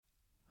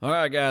All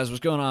right, guys,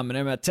 what's going on? My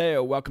name is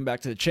Mateo. Welcome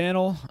back to the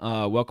channel.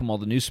 Welcome all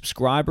the new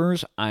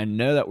subscribers. I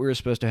know that we were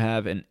supposed to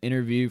have an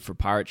interview for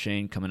Pirate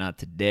Chain coming out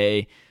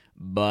today,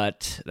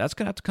 but that's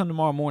going to have to come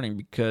tomorrow morning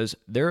because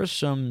there are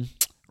some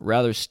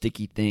rather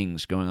sticky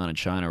things going on in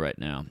China right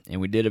now. And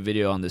we did a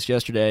video on this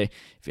yesterday.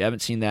 If you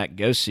haven't seen that,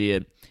 go see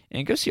it.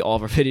 And go see all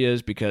of our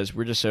videos because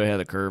we're just so ahead of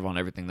the curve on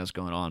everything that's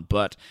going on.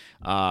 But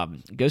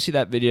go see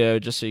that video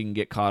just so you can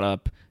get caught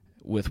up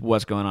with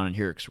what's going on in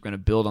here, because we're going to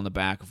build on the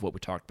back of what we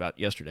talked about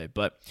yesterday.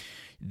 But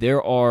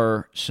there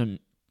are some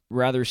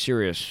rather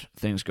serious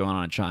things going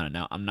on in China.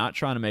 Now, I'm not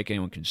trying to make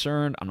anyone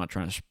concerned. I'm not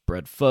trying to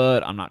spread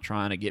FUD. I'm not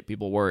trying to get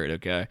people worried,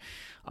 okay?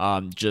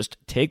 Just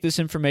take this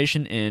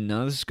information in.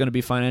 None of this is going to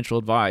be financial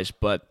advice,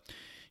 but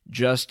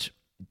just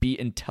be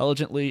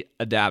intelligently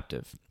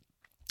adaptive.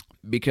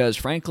 Because,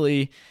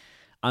 frankly,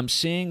 I'm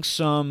seeing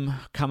some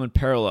common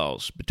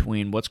parallels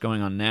between what's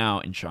going on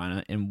now in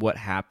China and what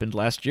happened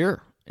last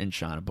year in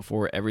China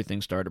before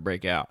everything started to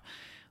break out.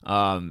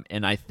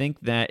 And I think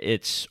that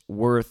it's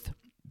worth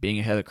being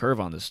ahead of the curve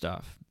on this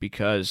stuff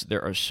because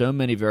there are so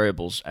many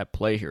variables at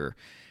play here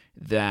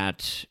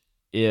that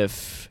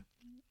if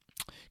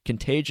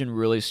Contagion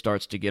really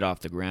starts to get off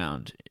the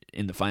ground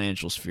in the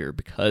financial sphere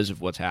because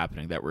of what's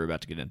happening that we're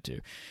about to get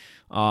into,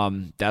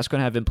 that's going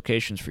to have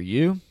implications for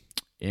you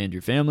and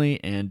your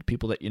family and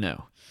people that you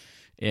know.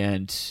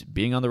 And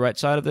being on the right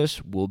side of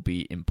this will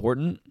be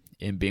important,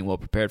 and being well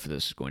prepared for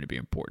this is going to be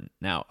important.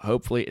 Now,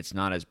 hopefully it's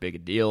not as big a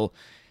deal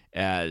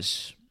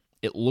as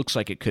it looks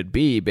like it could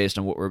be based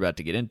on what we're about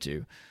to get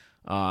into.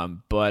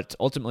 But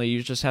ultimately,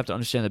 you just have to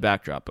understand the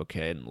backdrop,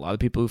 okay? And a lot of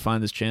people who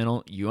find this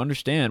channel, you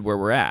understand where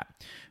we're at.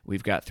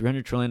 We've got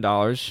 $300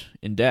 trillion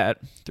in debt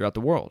throughout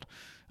the world,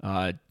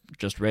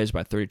 just raised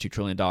by $32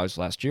 trillion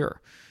last year.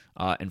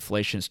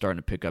 Inflation is starting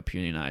to pick up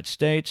here in the United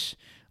States.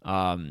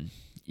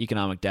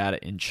 Economic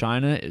data in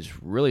China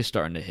is really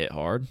starting to hit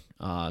hard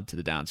to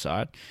the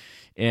downside.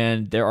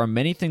 And there are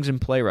many things in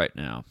play right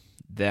now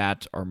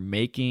that are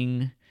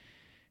making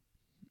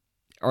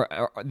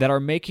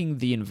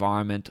the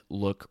environment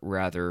look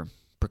rather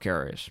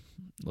precarious.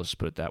 Let's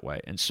put it that way.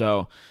 And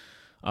so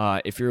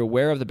if you're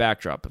aware of the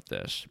backdrop of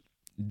this,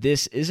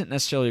 this isn't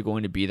necessarily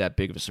going to be that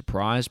big of a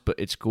surprise, but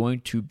it's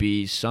going to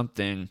be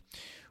something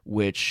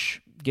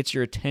which gets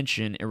your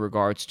attention in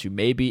regards to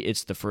maybe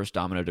it's the first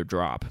domino to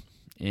drop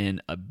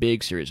in a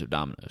big series of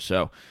dominoes.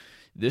 So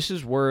this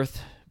is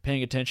worth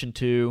paying attention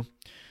to.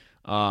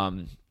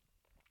 And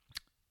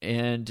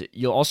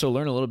you'll also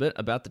learn a little bit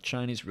about the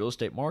Chinese real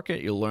estate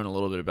market. You'll learn a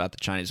little bit about the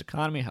Chinese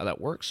economy, how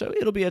that works. So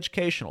it'll be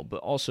educational, but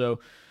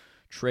also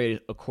trade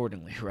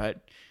accordingly, right?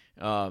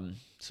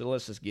 So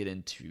let's just get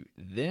into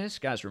this.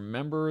 Guys,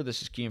 remember,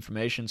 this is key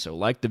information. So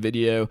like the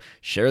video,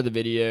 share the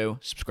video,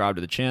 subscribe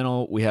to the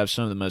channel. We have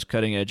some of the most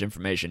cutting-edge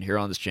information here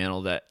on this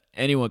channel that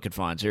anyone could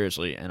find,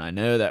 seriously. And I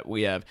know that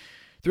we have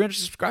 300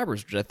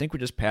 subscribers, which I think we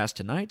just passed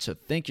tonight. So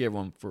thank you,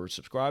 everyone, for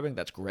subscribing.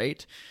 That's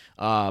great.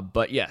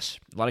 But yes,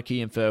 a lot of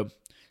key info.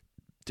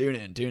 Tune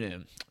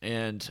in.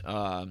 And,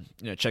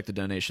 check the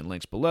donation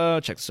links below.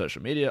 Check the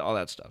social media, all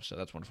that stuff. So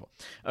that's wonderful.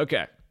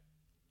 Okay.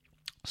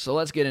 So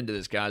let's get into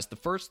this, guys. The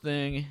first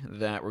thing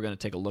that we're going to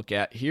take a look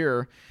at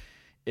here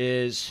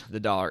is the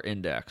dollar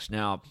index.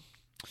 Now,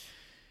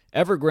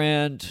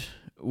 Evergrande,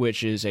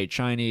 which is a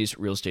Chinese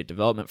real estate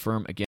development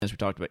firm, again, as we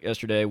talked about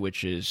yesterday,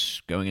 which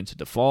is going into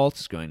default,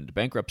 is going into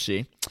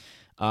bankruptcy,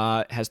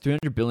 has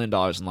 $300 billion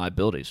in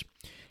liabilities.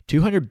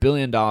 $200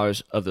 billion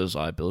of those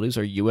liabilities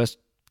are U.S.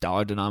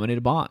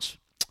 dollar-denominated bonds.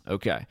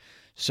 Okay,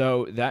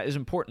 so that is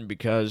important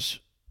because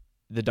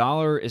the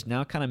dollar is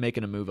now kind of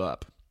making a move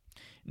up.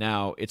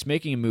 Now, it's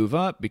making a move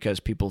up because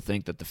people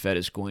think that the Fed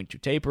is going to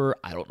taper.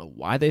 I don't know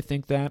why they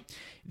think that.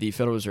 The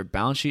Federal Reserve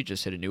balance sheet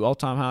just hit a new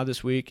all-time high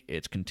this week.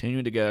 It's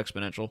continuing to go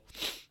exponential.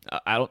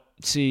 I don't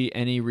see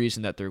any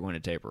reason that they're going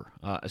to taper,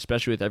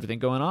 especially with everything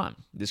going on.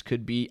 This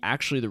could be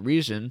actually the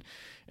reason,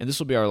 and this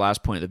will be our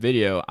last point of the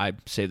video. I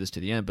say this to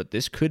the end, but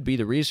this could be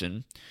the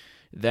reason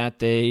that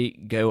they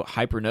go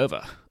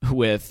hypernova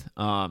with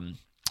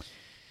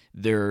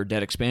their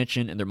debt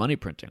expansion and their money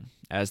printing,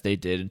 as they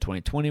did in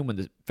 2020 when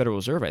the Federal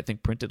Reserve, I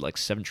think, printed like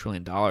 $7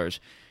 trillion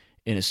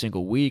in a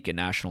single week and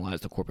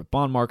nationalized the corporate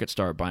bond market,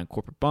 started buying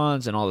corporate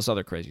bonds and all this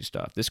other crazy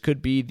stuff. This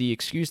could be the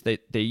excuse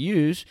that they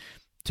use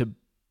to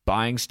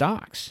buying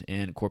stocks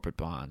and corporate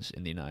bonds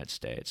in the United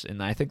States.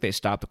 And I think they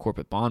stopped the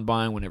corporate bond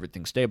buying when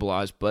everything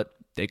stabilized, but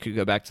they could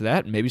go back to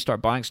that and maybe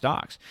start buying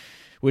stocks,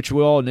 which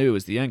we all knew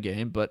was the end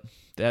game, but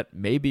that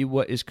may be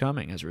what is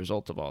coming as a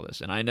result of all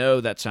this. And I know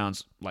that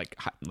sounds like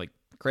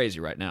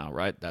crazy right now,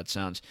 right? That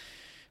sounds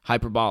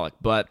hyperbolic,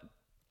 but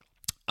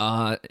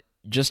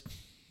just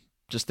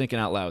thinking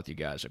out loud with you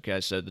guys, okay?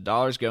 So the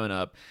dollar's going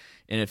up,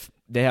 and if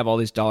they have all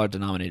these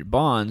dollar-denominated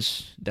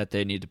bonds that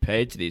they need to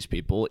pay to these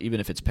people, even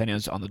if it's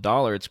pennies on the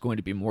dollar, it's going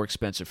to be more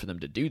expensive for them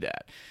to do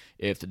that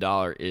if the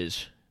dollar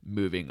is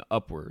moving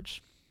upwards.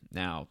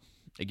 Now,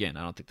 again,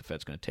 I don't think the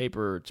Fed's going to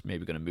taper. It's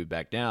maybe going to move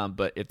back down,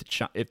 but if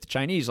the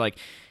Chinese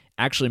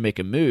actually make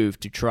a move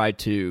to try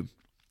to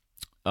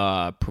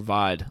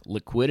provide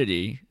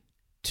liquidity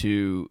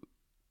to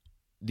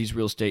these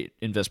real estate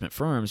investment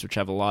firms, which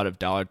have a lot of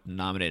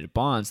dollar-denominated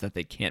bonds that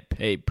they can't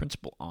pay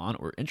principal on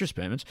or interest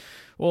payments,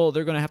 well,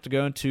 they're going to have to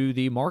go into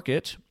the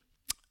market,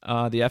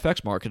 the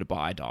FX market, to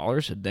buy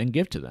dollars and then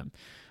give to them.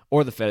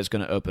 Or the Fed is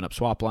going to open up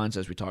swap lines,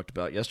 as we talked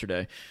about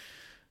yesterday.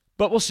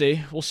 But we'll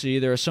see. We'll see.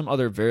 There are some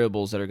other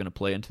variables that are going to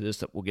play into this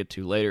that we'll get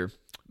to later.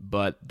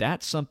 But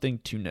that's something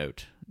to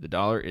note. The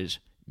dollar is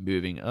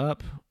moving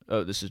up.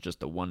 Oh, this is just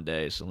the 1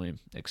 day, so let me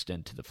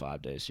extend to the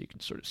 5 days so you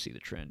can sort of see the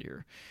trend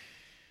here.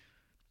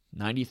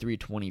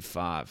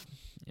 93.25.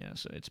 Yeah,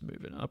 so it's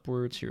moving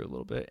upwards here a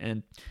little bit.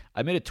 And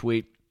I made a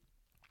tweet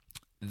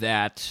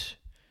that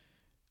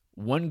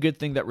one good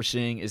thing that we're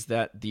seeing is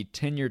that the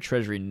 10-year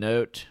Treasury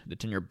note, the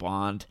 10-year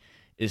bond,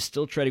 is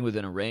still trading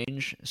within a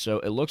range. So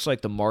it looks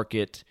like the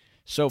market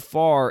so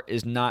far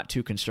is not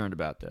too concerned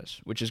about this,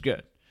 which is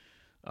good.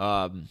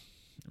 Am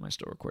I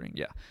still recording?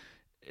 Yeah.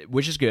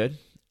 Which is good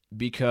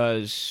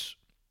because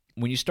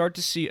when you start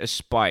to see a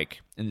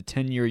spike in the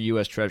 10-year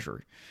U.S.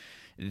 Treasury,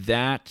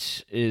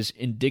 that is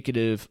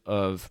indicative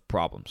of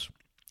problems.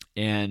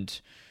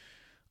 And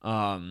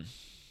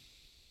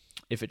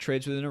if it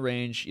trades within a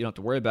range, you don't have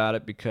to worry about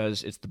it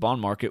because it's the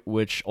bond market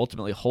which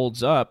ultimately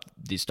holds up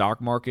the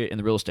stock market and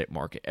the real estate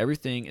market.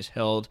 Everything is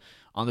held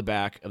on the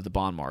back of the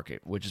bond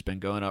market, which has been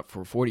going up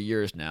for 40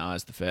 years now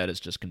as the Fed has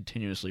just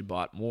continuously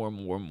bought more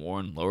and more and more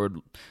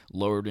and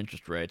lowered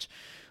interest rates.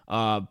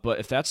 But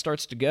if that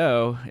starts to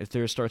go, if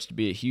there starts to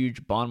be a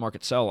huge bond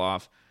market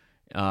sell-off,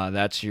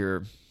 that's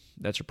your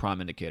prime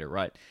indicator,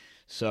 right?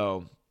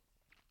 So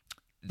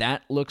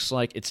that looks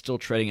like it's still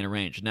trading in a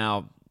range.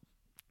 Now,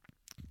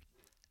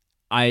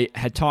 I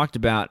had talked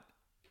about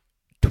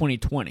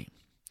 2020.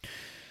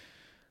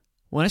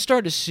 When I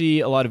started to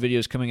see a lot of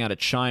videos coming out of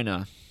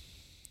China,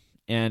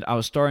 and I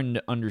was starting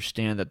to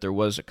understand that there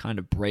was a kind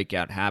of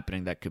breakout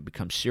happening that could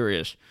become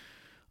serious,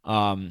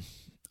 I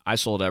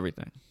sold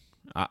everything.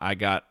 I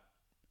got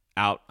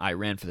out. I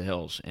ran for the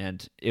hills.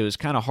 And it was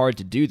kind of hard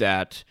to do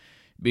that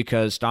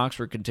because stocks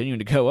were continuing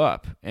to go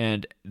up,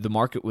 and the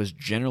market was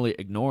generally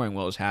ignoring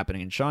what was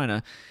happening in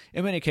China,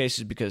 in many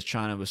cases because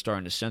China was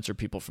starting to censor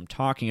people from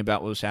talking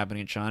about what was happening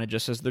in China,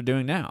 just as they're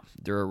doing now.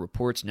 There are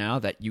reports now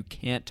that you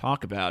can't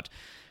talk about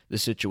the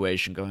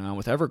situation going on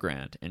with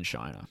Evergrande in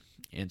China.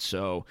 And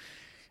so,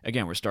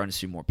 again, we're starting to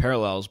see more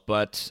parallels,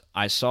 but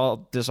I saw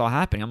this all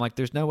happening. I'm like,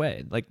 there's no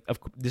way. Like,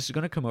 this is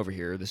going to come over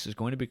here. This is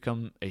going to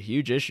become a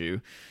huge issue.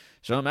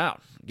 So I'm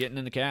out, getting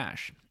into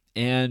cash.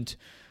 And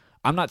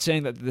I'm not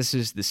saying that this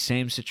is the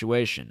same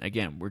situation.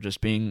 Again, we're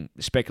just being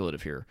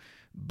speculative here.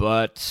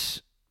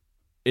 But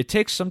it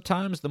takes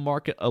sometimes the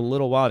market a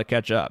little while to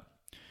catch up.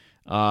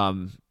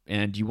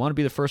 And you want to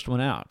be the first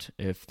one out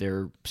if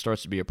there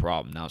starts to be a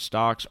problem. Now,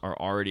 stocks are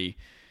already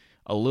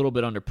a little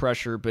bit under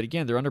pressure. But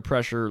again, they're under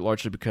pressure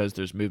largely because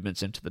there's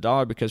movements into the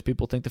dollar because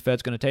people think the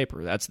Fed's going to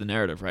taper. That's the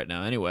narrative right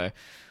now anyway.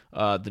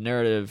 The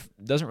narrative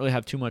doesn't really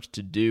have too much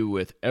to do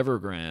with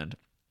Evergrande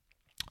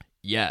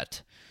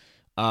yet.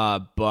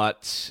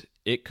 But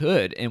it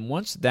could, and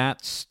once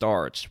that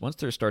starts, once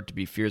there start to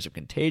be fears of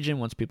contagion,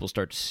 once people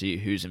start to see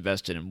who's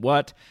invested in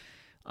what,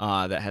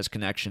 that has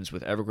connections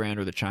with Evergrande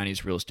or the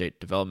Chinese real estate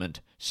development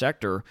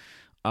sector,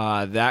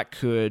 that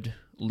could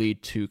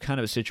lead to kind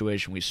of a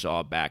situation we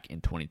saw back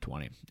in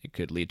 2020. It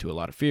could lead to a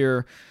lot of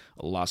fear,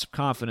 a loss of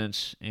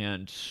confidence,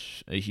 and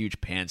a huge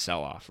pan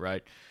sell-off,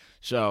 right?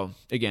 So,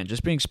 again,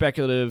 just being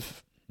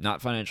speculative,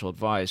 not financial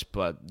advice,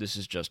 but this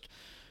is just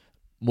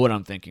what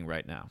I'm thinking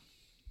right now.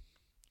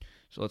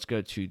 So let's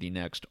go to the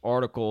next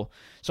article.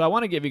 So I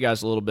want to give you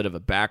guys a little bit of a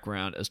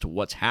background as to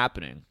what's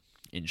happening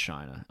in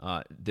China.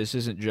 This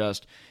isn't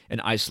just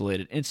an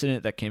isolated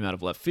incident that came out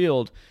of left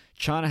field.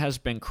 China has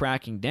been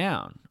cracking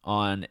down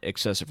on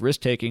excessive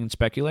risk-taking and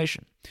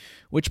speculation,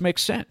 which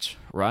makes sense,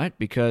 right?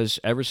 Because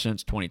ever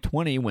since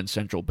 2020, when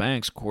central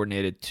banks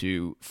coordinated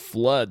to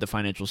flood the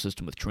financial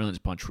system with trillions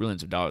upon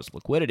trillions of dollars of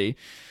liquidity,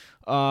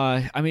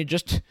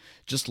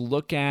 just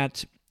look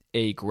at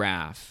a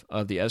graph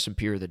of the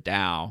S&P or the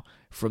Dow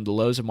from the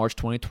lows of March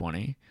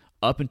 2020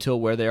 up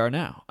until where they are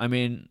now. I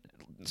mean,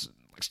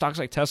 stocks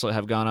like Tesla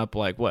have gone up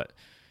like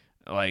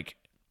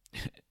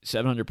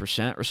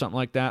 700% or something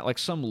like that, like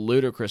some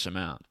ludicrous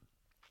amount.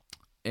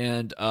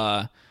 And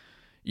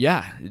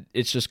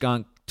it's just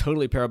gone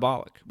totally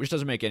parabolic, which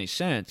doesn't make any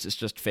sense. It's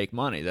just fake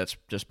money that's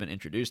just been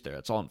introduced there.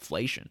 It's all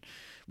inflation,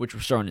 which we're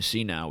starting to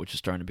see now, which is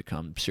starting to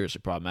become seriously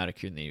problematic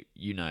here in the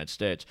United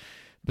States.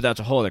 But that's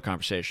a whole other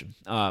conversation.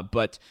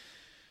 But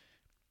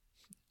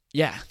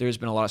yeah, there's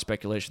been a lot of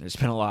speculation. There's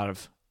been a lot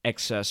of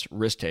excess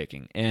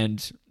risk-taking.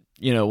 And,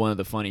 one of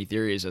the funny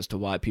theories as to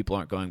why people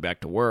aren't going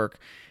back to work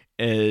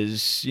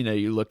is,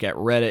 you look at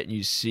Reddit and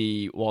you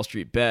see Wall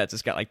Street Bets.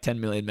 It's got like 10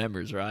 million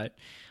members, right?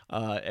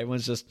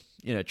 Everyone's just,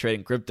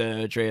 trading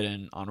crypto,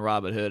 trading on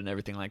Robinhood and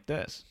everything like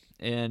this.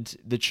 And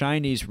the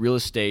Chinese real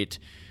estate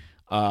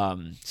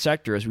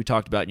sector, as we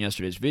talked about in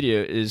yesterday's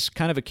video, is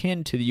kind of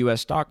akin to the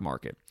U.S. stock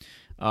market.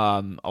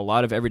 A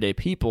lot of everyday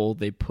people,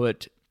 they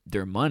put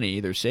their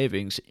money, their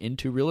savings,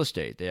 into real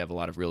estate. They have a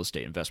lot of real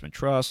estate investment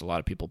trusts. A lot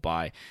of people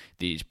buy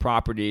these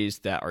properties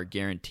that are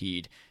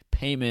guaranteed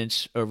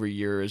payments over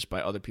years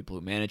by other people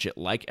who manage it,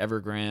 like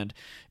Evergrande.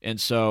 And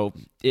so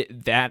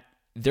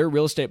their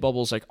real estate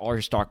bubble is like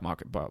our stock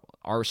market bubble.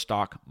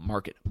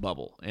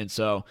 And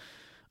so,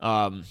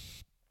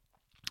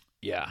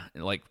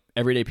 like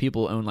everyday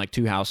people own like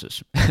 2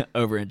 houses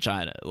over in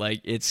China.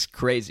 Like, it's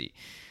crazy.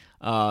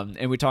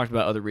 And we talked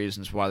about other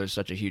reasons why there's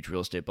such a huge real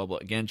estate bubble.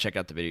 Again, check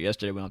out the video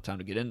yesterday. We don't have time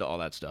to get into all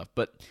that stuff.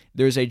 But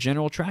there's a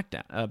general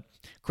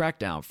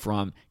crackdown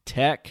from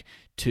tech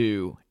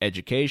to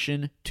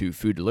education to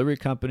food delivery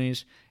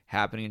companies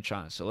happening in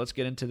China. So let's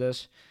get into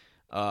this.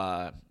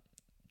 From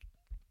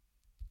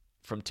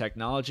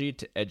technology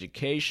to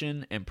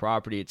education and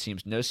property, it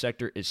seems no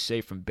sector is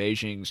safe from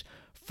Beijing's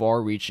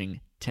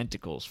far-reaching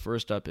tentacles.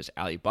 First up is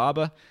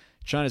Alibaba.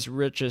 China's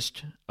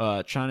biggest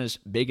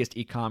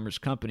e-commerce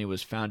company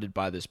was founded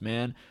by this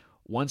man,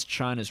 once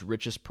China's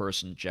richest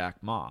person,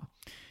 Jack Ma.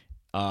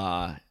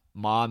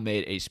 Ma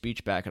made a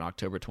speech back in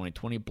October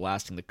 2020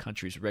 blasting the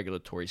country's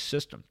regulatory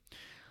system.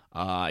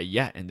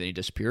 And then he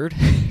disappeared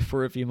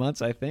for a few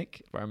months, I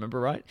think, if I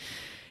remember right.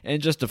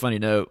 And just a funny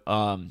note,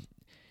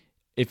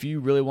 if you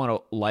really want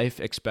a life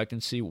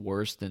expectancy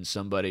worse than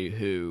somebody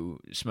who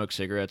smokes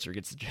cigarettes or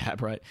gets the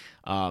jab, right,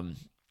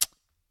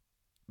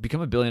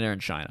 become a billionaire in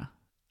China.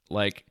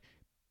 Like,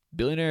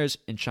 billionaires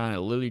in China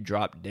literally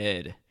drop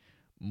dead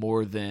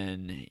more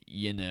than,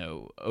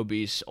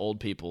 obese old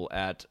people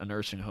at a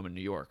nursing home in New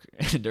York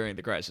during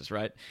the crisis,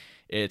 right?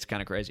 It's kind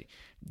of crazy.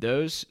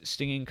 Those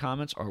stinging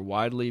comments are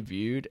widely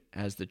viewed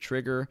as the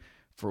trigger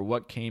for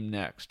what came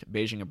next.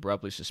 Beijing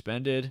abruptly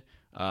suspended,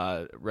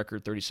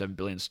 record 37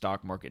 billion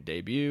stock market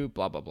debut,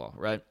 blah, blah, blah,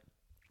 right?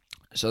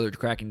 So they're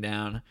cracking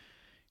down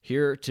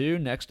here too.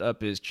 Next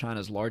up is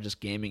China's largest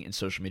gaming and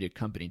social media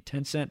company,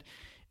 Tencent.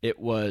 It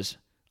was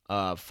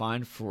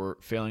fined for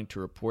failing to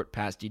report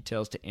past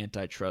details to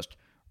antitrust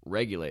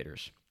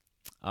regulators.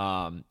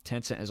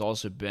 Tencent has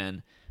also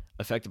been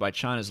affected by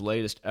China's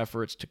latest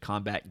efforts to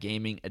combat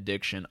gaming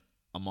addiction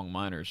among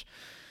minors,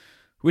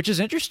 which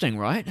is interesting,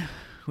 right?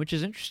 Which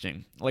is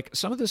interesting. Like,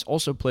 some of this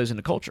also plays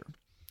into culture.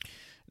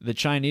 The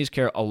Chinese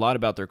care a lot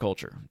about their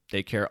culture.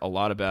 They care a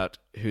lot about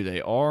who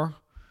they are,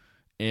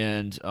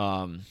 and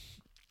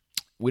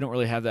we don't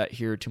really have that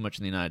here too much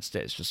in the United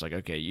States. Just like,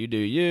 okay, you do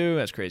you,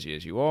 as crazy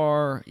as you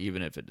are,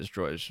 even if it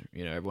destroys,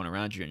 everyone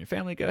around you and your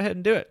family, go ahead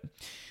and do it.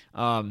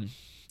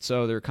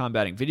 So they're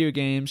combating video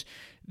games.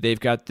 They've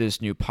got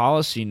this new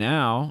policy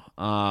now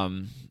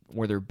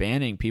where they're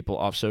banning people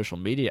off social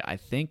media. I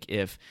think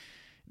if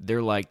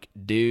they're like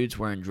dudes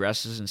wearing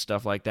dresses and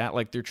stuff like that,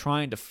 like they're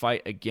trying to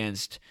fight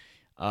against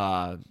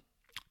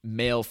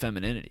male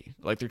femininity.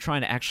 Like, they're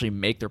trying to actually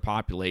make their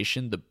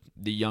population,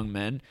 the young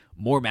men,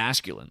 more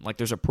masculine. Like,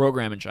 there's a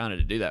program in China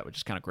to do that, which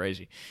is kind of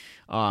crazy.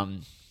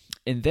 And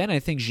then I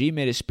think Xi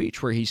made a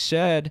speech where he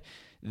said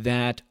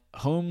that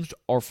homes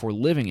are for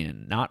living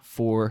in, not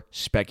for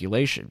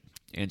speculation.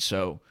 And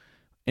so,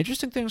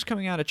 interesting things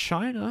coming out of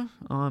China.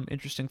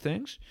 Interesting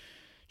things.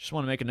 Just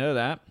want to make a note of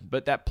that.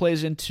 But that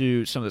plays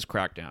into some of this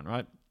crackdown,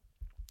 right?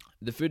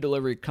 The food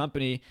delivery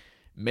company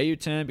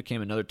Meiyuten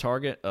became another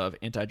target of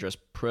antitrust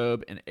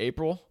probe in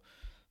April.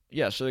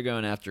 Yeah, so they're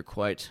going after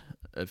quite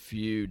a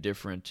few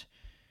different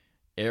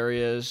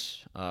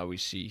areas. We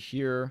see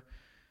here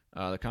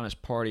the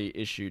Communist Party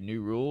issued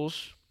new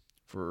rules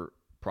for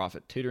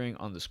profit tutoring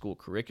on the school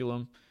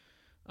curriculum.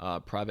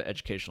 Private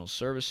educational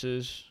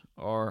services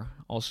are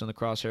also in the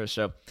crosshairs.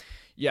 So,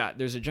 yeah,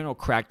 there's a general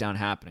crackdown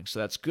happening. So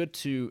that's good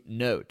to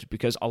note,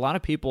 because a lot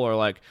of people are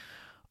like,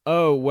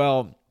 oh,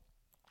 well,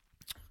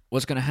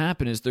 what's going to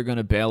happen is they're going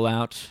to bail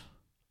out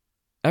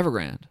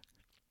Evergrande.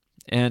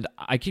 And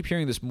I keep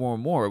hearing this more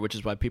and more, which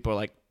is why people are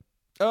like,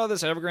 oh,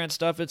 this Evergrande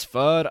stuff, it's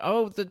FUD.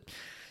 Oh,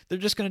 they're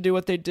just going to do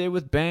what they did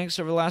with banks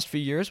over the last few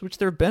years, which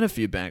there have been a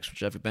few banks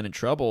which have been in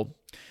trouble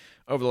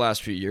over the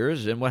last few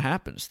years. And what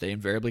happens? They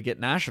invariably get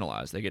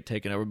nationalized. They get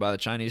taken over by the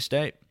Chinese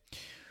state.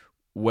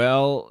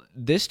 Well,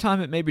 this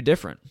time it may be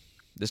different.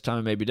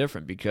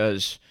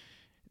 Because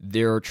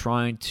they're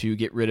trying to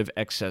get rid of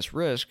excess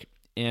risk.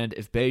 And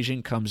if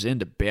Beijing comes in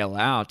to bail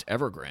out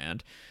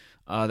Evergrande,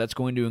 that's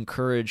going to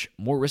encourage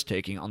more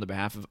risk-taking on the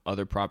behalf of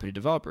other property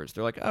developers.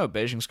 They're like, oh,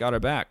 Beijing's got our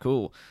back.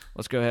 Cool.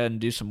 Let's go ahead and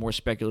do some more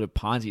speculative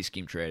Ponzi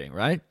scheme trading,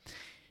 right?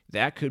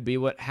 That could be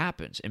what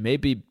happens. And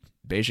maybe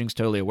Beijing's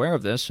totally aware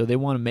of this, so they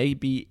want to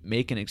maybe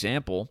make an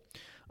example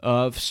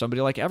of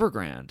somebody like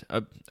Evergrande,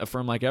 a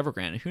firm like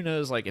Evergrande. Who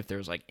knows, like, if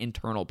there's, like,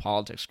 internal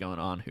politics going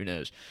on, who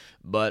knows?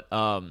 But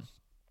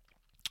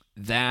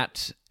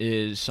that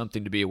is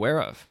something to be aware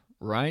of,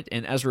 right?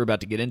 And as we're about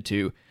to get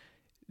into,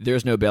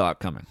 there's no bailout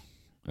coming.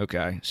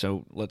 Okay,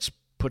 so let's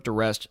put to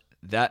rest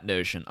that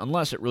notion,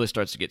 unless it really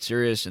starts to get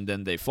serious and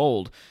then they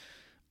fold.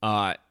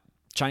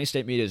 Chinese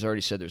state media has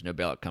already said there's no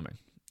bailout coming.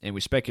 And we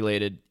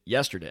speculated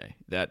yesterday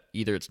that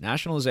either it's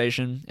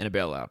nationalization and a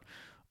bailout,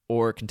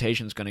 or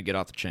Contagion's going to get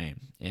off the chain.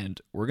 And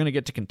we're going to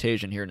get to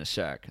Contagion here in a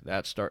sec.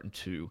 That's starting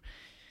to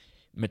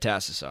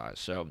metastasize.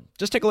 So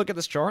just take a look at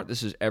this chart.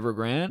 This is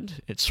Evergrande.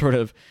 It sort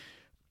of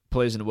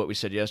plays into what we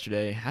said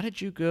yesterday. How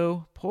did you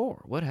go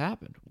poor? What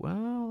happened?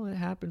 Well, it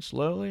happened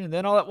slowly, and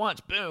then all at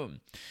once, boom.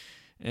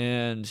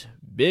 and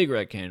big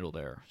red candle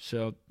there.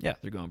 So, yeah,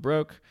 they're going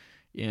broke.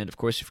 And, of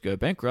course, if you go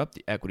bankrupt,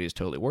 the equity is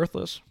totally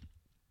worthless.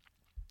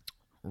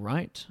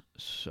 Right?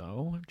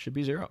 So, it should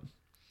be zero.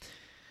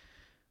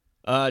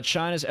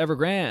 China's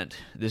Evergrande.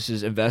 This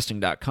is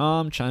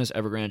investing.com. China's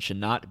Evergrande should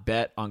not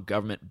bet on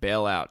government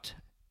bailout.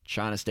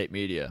 China state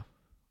media.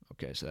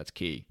 Okay, so that's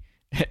key.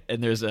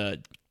 And there's a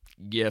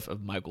gif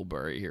of Michael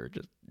Burry here,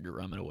 just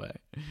rumming away.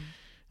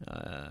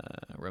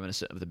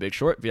 Reminiscent of The Big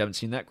Short. If you haven't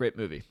seen that, great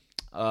movie.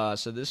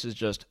 So this is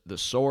just the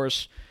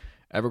source.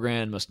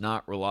 Evergrande must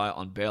not rely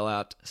on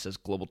bailout, says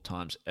Global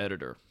Times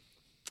editor.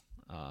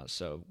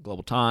 So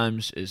Global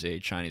Times is a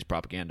Chinese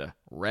propaganda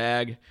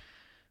rag.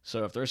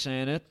 So if they're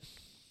saying it,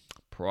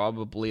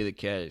 probably the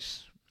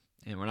case.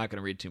 And we're not going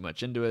to read too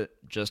much into it.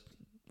 Just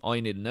all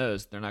you need to know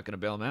is they're not going to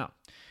bail them out.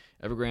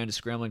 Evergrande is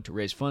scrambling to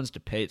raise funds to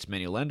pay its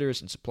many lenders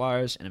and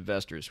suppliers and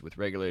investors, with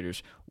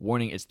regulators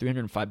warning its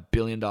 $305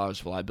 billion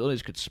of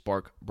liabilities could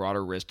spark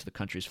broader risk to the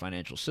country's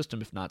financial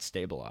system if not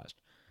stabilized.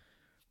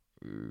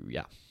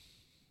 Yeah.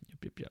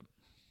 Yep.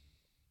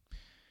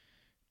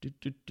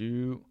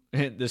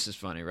 And this is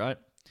funny, right?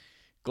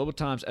 Global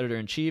Times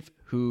editor-in-chief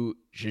Hu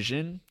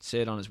Zhijin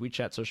said on his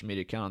WeChat social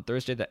media account on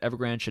Thursday that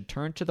Evergrande should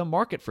turn to the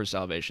market for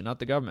salvation, not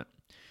the government.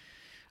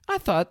 I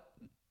thought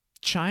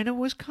China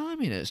was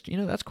communist.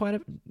 That's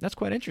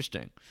quite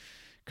interesting,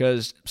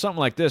 because something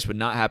like this would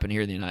not happen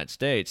here in the United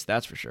States,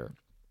 that's for sure.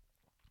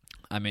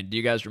 I mean, do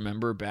you guys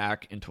remember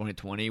back in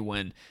 2020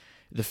 when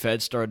the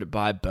Fed started to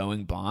buy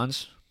Boeing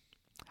bonds?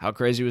 How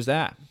crazy was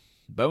that?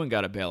 Boeing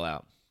got a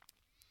bailout.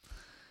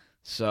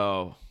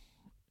 So,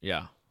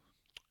 yeah.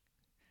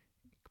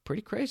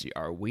 Pretty crazy.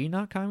 Are we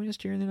not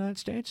communist here in the United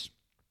States?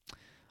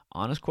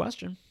 Honest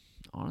question.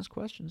 Honest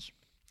questions.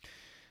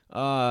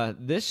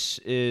 This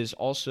is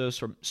also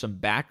some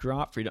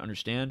backdrop for you to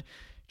understand.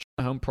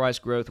 China home price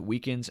growth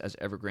weakens as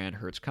Evergrande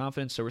hurts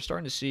confidence. So we're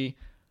starting to see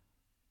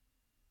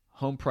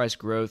home price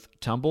growth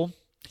tumble.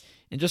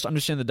 And just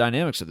understand the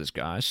dynamics of this,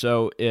 guy.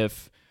 So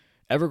if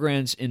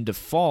Evergrande's in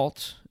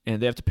default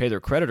and they have to pay their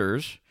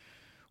creditors,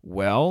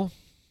 well,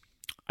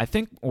 I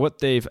think what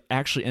they've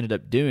actually ended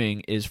up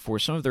doing is, for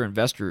some of their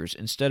investors,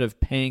 instead of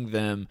paying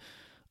them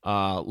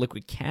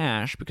liquid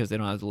cash because they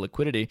don't have the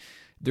liquidity,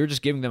 they're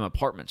just giving them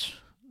apartments.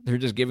 They're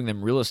just giving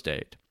them real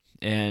estate.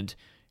 And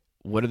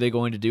what are they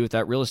going to do with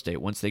that real estate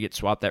once they get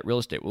swapped that real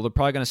estate? Well, they're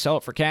probably going to sell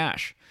it for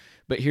cash.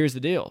 But here's the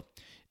deal.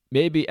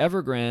 Maybe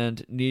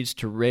Evergrande needs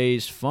to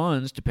raise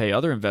funds to pay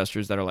other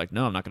investors that are like,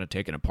 no, I'm not going to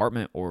take an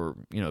apartment or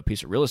a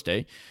piece of real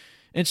estate.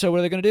 And so what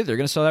are they going to do? They're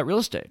going to sell that real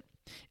estate.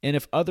 And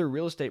if other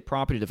real estate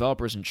property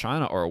developers in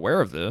China are aware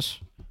of this,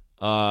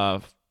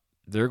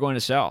 they're going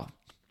to sell.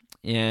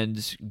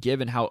 And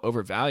given how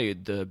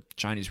overvalued the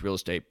Chinese real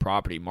estate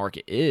property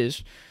market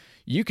is,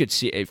 you could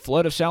see a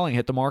flood of selling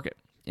hit the market.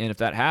 And if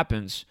that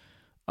happens,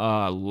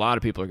 a lot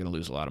of people are going to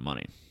lose a lot of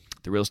money.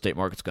 The real estate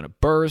market's going to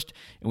burst,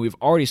 and we've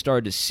already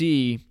started to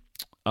see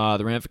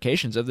the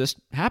ramifications of this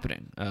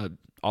happening.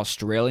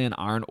 Australian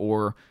iron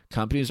ore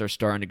companies are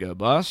starting to go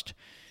bust.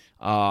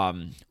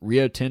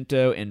 Rio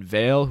Tinto and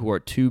Vale, who are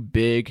two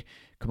big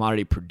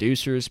commodity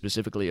producers,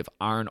 specifically of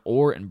iron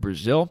ore in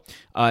Brazil,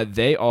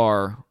 they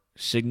are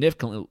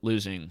significantly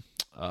losing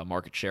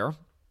market share.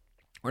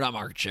 Or not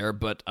market share,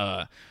 but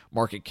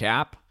market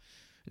cap.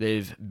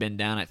 They've been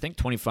down, I think,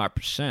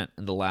 25%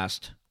 in the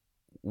last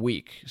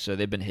week. So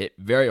they've been hit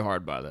very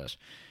hard by this.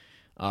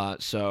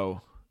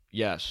 So,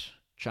 yes,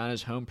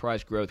 China's home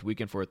price growth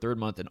weakened for a third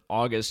month in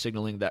August,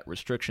 signaling that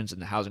restrictions in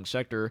the housing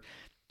sector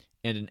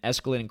and an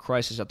escalating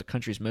crisis at the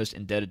country's most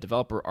indebted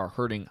developer are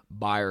hurting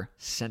buyer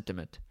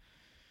sentiment.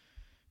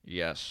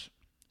 Yes,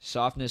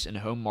 softness in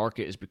the home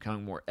market is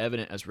becoming more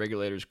evident as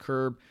regulators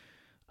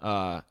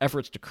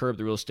efforts to curb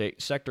the real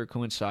estate sector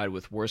coincide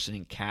with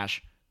worsening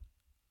cash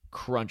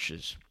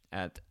crunches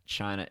at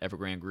China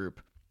Evergrande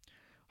Group.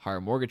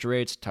 Higher mortgage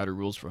rates, tighter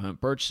rules for home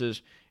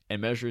purchases,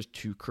 and measures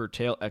to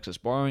curtail excess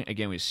borrowing.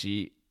 Again, we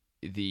see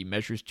the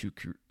measures to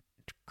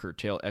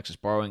curtail excess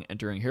borrowing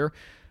entering here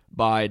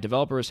by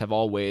developers have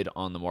all weighed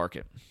on the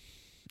market.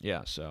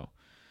 Yeah, so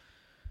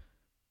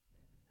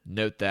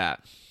note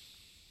that.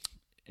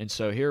 And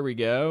so here we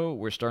go.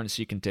 We're starting to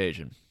see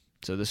Contagion.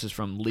 So this is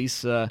from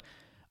Lisa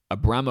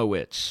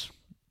Abramowitz,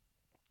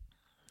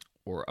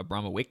 or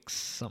Abramowicz,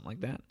 something like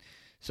that.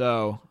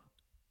 So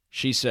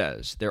she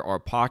says, there are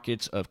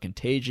pockets of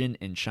contagion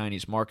in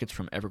Chinese markets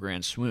from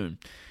Evergrande's swoon.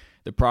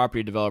 The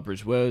property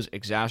developers' woes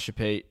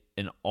exacerbate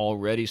an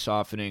already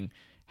softening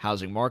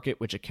housing market,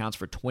 which accounts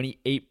for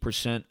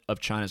 28% of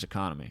China's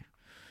economy.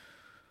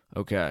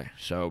 Okay,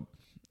 so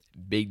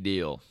big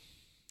deal.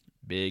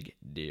 Big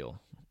deal.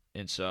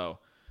 And so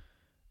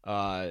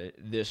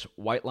this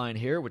white line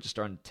here, which is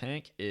starting to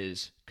tank,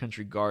 is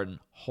Country Garden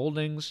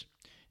Holdings.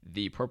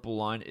 The purple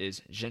line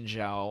is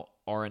Zhenzhou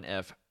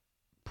RNF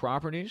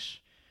Properties.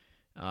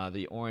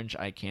 The orange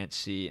I can't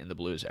see, and the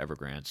blue is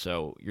Evergrande.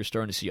 So you're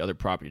starting to see other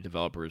property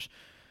developers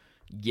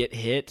get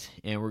hit,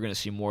 and we're going to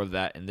see more of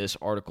that in this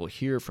article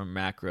here from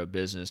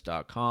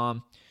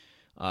macrobusiness.com.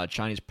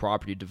 Chinese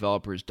property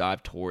developers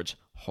dive towards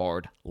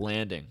hard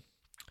landing.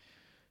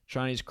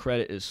 Chinese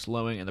credit is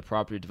slowing and the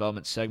property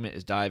development segment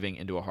is diving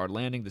into a hard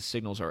landing. The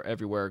signals are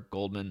everywhere.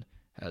 Goldman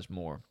has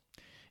more.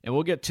 And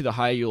we'll get to the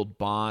high-yield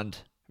bond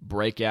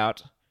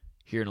breakout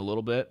here in a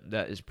little bit.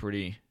 That is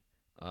pretty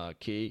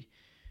key.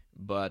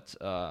 But,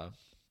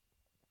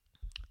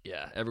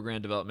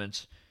 Evergrande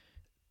developments,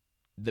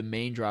 the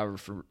main driver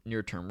for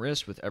near-term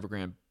risk with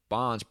Evergrande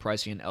bonds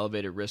pricing an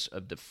elevated risk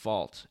of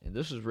default. And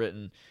this was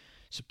written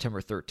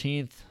September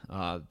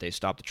 13th. They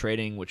stopped the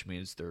trading, which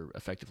means they're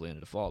effectively in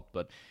a default.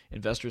 But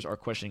investors are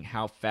questioning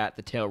how fat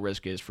the tail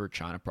risk is for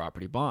China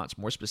property bonds.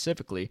 More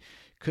specifically,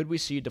 could we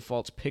see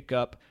defaults pick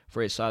up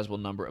for a sizable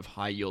number of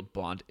high-yield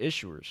bond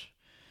issuers?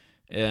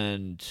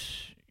 And,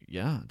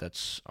 yeah,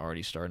 that's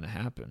already starting to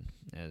happen,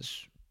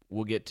 as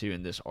we'll get to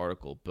in this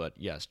article. But,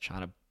 yes,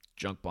 China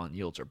junk bond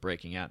yields are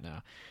breaking out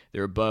now.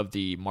 They're above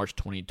the March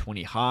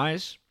 2020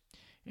 highs,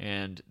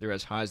 and they're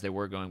as high as they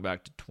were going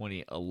back to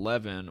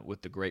 2011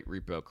 with the Great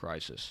Repo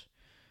Crisis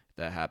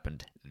that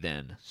happened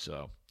then.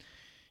 So,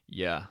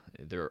 yeah,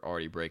 they're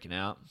already breaking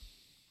out,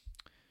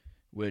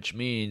 which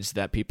means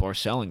that people are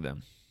selling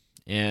them.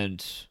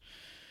 And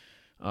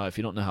if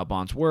you don't know how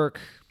bonds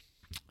work,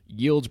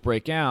 yields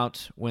break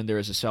out when there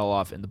is a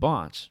sell-off in the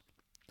bonds.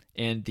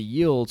 And the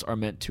yields are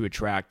meant to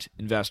attract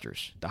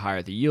investors. The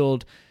higher the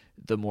yield,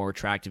 the more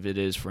attractive it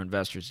is for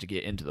investors to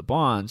get into the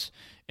bonds.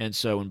 And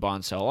so when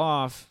bonds sell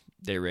off,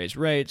 they raise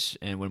rates,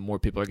 and when more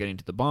people are getting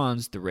to the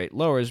bonds, the rate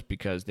lowers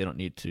because they don't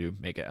need to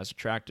make it as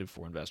attractive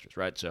for investors,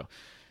 right? So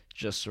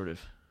just sort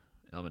of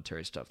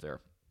elementary stuff there.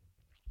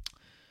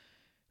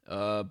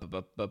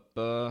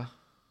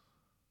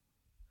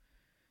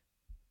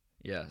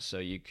 Yeah, so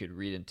you could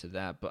read into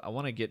that. But I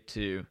want to get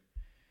to,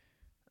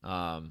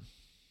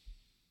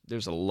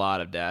 there's a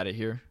lot of data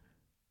here.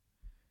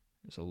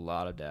 There's a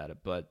lot of data,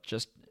 but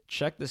just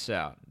check this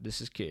out.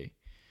 This is key.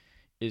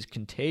 Is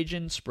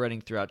contagion spreading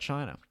throughout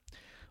China?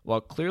 While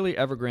clearly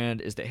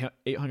Evergrande is the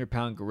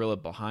 800-pound gorilla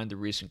behind the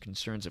recent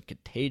concerns of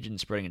contagion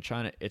spreading in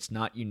China, it's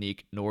not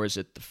unique, nor is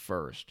it the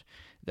first.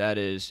 That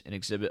is, in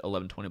Exhibit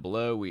 1120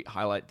 below, we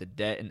highlight the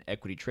debt and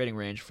equity trading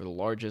range for the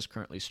largest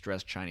currently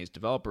stressed Chinese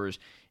developers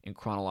in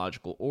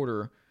chronological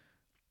order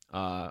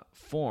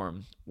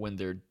form when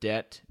their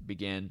debt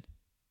began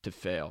to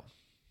fail.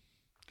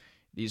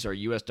 These are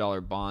U.S. dollar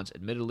bonds.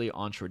 Admittedly,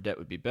 onshore debt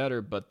would be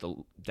better, but the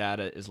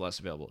data is less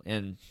available.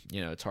 And,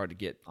 it's hard to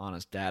get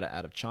honest data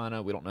out of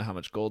China. We don't know how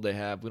much gold they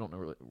have. We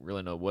don't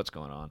really know what's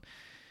going on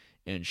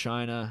in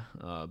China.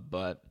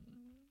 But,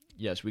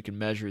 yes, we can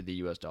measure the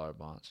U.S. dollar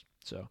bonds.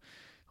 So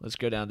let's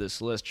go down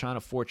this list. China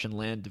Fortune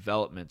Land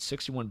Development,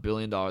 $61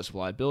 billion of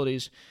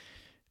liabilities.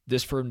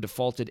 This firm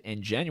defaulted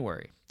in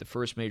January, the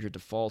first major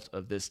default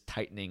of this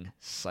tightening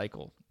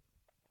cycle.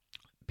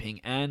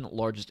 Ping An,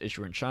 largest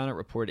issuer in China,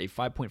 reported a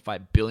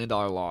 $5.5 billion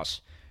loss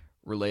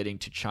relating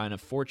to China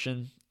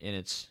Fortune in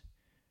its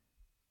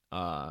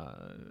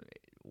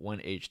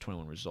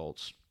 1H21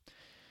 results.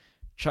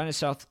 China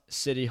South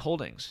City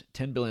Holdings,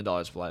 $10 billion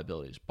of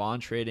liabilities.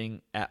 Bond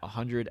trading at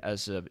 100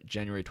 as of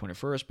January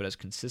 21st, but has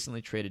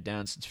consistently traded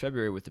down since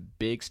February with a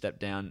big step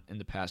down in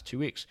the past 2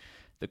 weeks.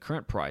 The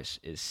current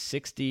price is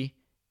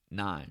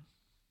 69.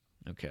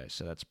 Okay,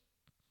 so that's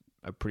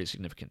a pretty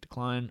significant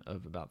decline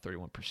of about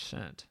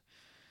 31%.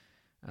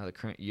 The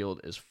current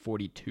yield is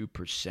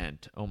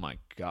 42%. Oh my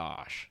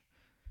gosh.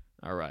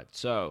 All right.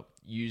 So,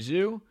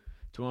 Yuzu,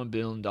 $21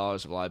 billion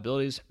of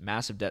liabilities,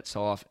 massive debt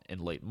sell-off in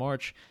late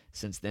March.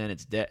 Since then,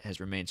 its debt has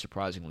remained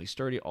surprisingly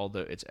sturdy, although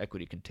its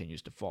equity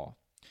continues to fall.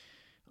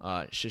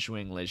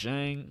 Shishuang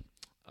Lijiang,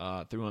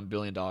 $31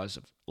 billion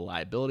of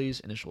liabilities.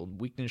 Initial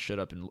weakness showed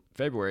up in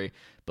February,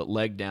 but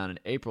legged down in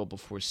April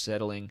before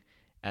settling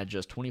at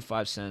just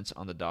 25 cents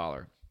on the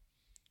dollar.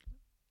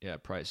 Yeah,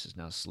 price is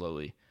now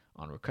slowly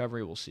on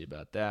recovery. We'll see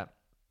about that.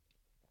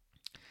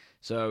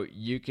 So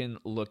you can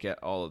look at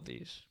all of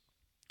these.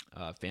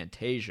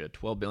 Fantasia,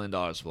 $12 billion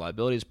of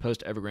liabilities.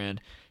 Post Evergrande,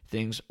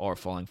 things are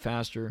falling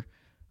faster.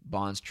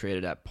 Bonds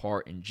traded at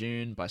par in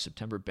June. By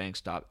September, banks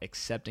stopped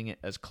accepting it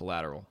as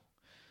collateral.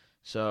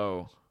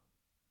 So,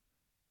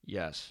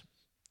 yes,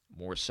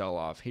 more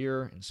sell-off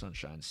here in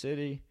Sunshine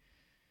City.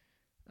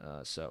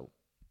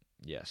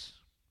 Yes.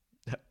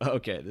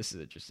 Okay, this is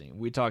interesting.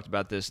 We talked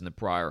about this in the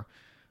prior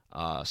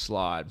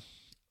slide.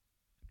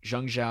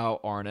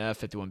 Zhengzhou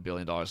RNF, $51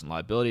 billion in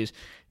liabilities.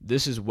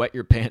 This is wet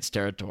your pants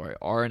territory.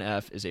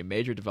 RNF is a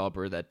major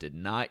developer that did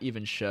not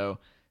even show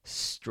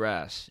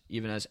stress,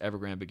 even as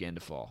Evergrande began to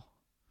fall.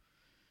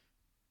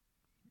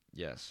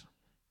 Yes.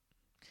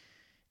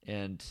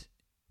 And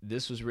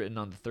this was written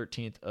on the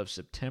 13th of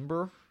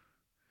September.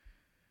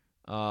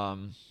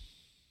 But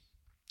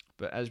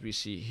as we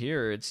see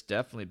here, it's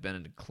definitely been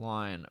in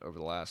decline over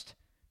the last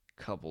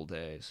couple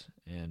days,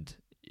 and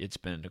it's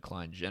been in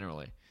decline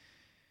generally.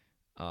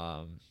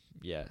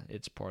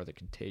 It's part of the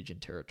contagion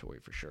territory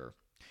for sure.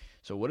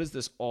 So what does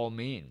this all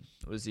mean?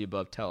 What does the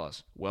above tell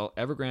us? Well,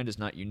 Evergrande is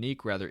not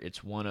unique. Rather,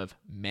 it's one of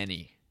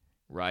many,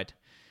 right?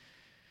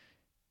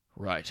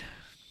 Right.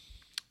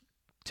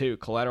 2,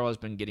 collateral has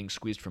been getting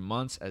squeezed for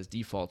months as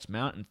defaults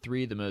mount. And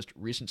 3, the most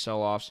recent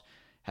sell-offs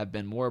have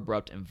been more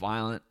abrupt and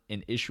violent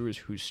in issuers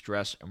whose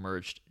stress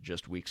emerged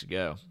just weeks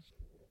ago.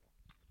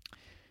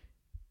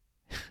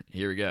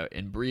 Here we go.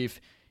 In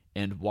brief,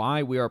 and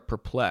why we are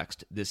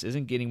perplexed. This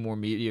isn't getting more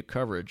media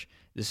coverage.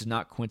 This is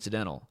not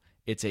coincidental.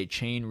 It's a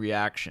chain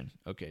reaction.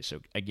 Okay,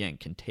 so again,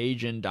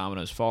 contagion,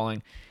 dominoes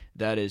falling.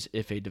 That is,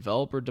 if a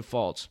developer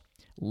defaults,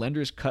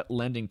 lenders cut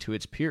lending to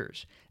its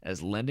peers.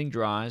 As lending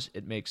dries,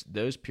 it makes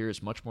those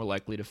peers much more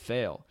likely to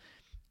fail.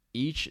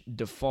 Each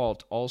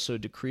default also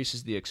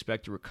decreases the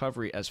expected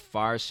recovery as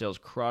fire sales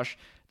crush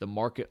the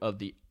market of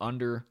the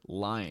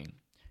underlying.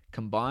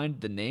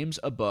 Combined, the names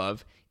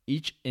above,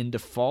 each in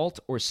default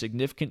or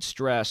significant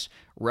stress,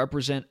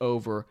 represent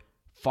over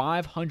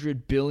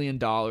 $500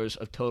 billion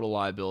of total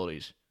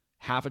liabilities.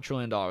 $500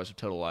 billion of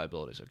total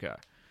liabilities. Okay.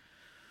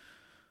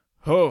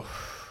 Oh,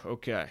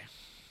 okay.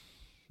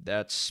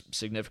 That's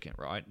significant,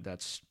 right?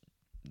 That's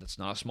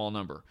not a small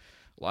number.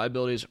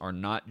 Liabilities are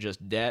not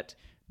just debt,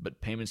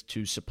 but payments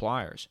to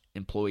suppliers,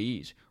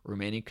 employees,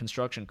 remaining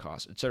construction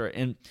costs, etc.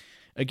 And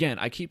again,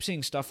 I keep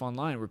seeing stuff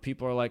online where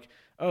people are like,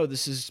 oh,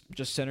 this is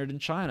just centered in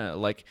China.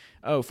 Like,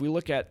 oh, if we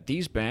look at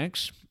these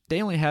banks,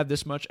 they only have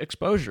this much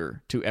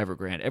exposure to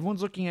Evergrande.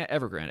 Everyone's looking at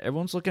Evergrande.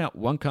 Everyone's looking at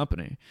one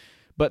company.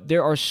 But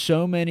there are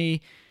so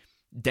many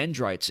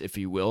dendrites, if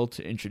you will,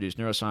 to introduce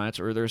neuroscience,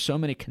 or there are so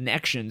many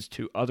connections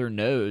to other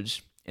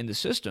nodes in the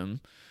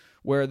system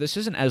where this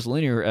isn't as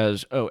linear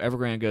as, oh,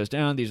 Evergrande goes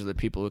down, these are the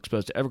people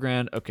exposed to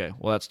Evergrande, okay,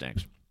 well, that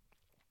stinks.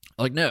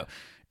 Like, no,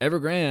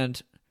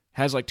 Evergrande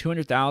has like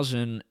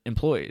 200,000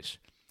 employees.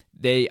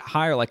 They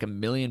hire like 1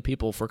 million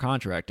people for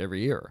contract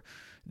every year.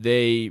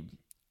 They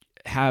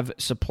have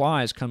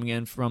supplies coming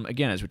in from,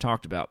 again, as we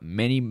talked about,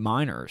 many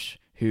miners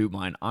who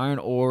mine iron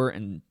ore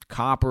and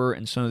copper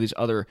and some of these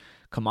other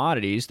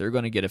commodities. They're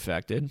going to get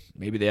affected.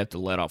 Maybe they have to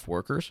let off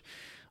workers.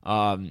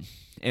 And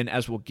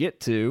as we'll get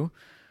to,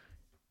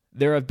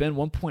 there have been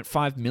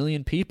 1.5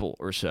 million people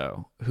or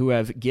so who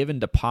have given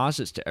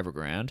deposits to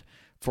Evergrande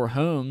for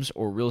homes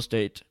or real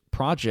estate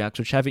projects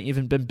which haven't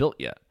even been built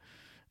yet.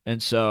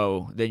 And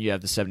so then you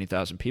have the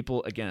 70,000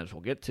 people, again, as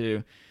we'll get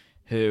to,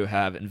 who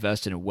have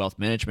invested in wealth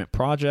management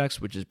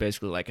projects, which is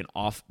basically like an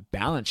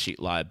off-balance sheet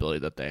liability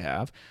that they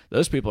have.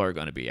 Those people are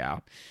going to be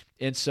out.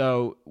 And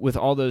so with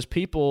all those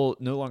people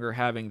no longer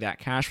having that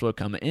cash flow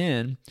come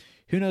in,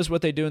 who knows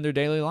what they do in their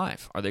daily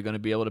life? Are they going to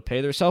be able to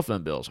pay their cell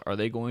phone bills? Are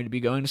they going to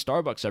be going to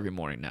Starbucks every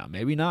morning now?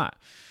 Maybe not.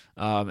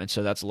 And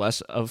so that's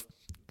less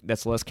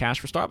cash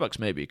for Starbucks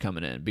maybe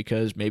coming in,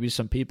 because maybe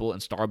some people in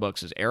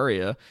Starbucks'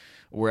 area,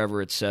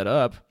 wherever it's set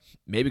up,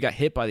 maybe got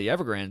hit by the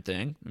Evergrande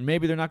thing, and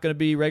maybe they're not going to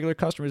be regular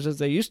customers as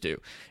they used to.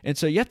 And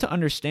so you have to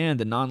understand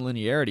the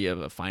nonlinearity of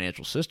a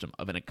financial system,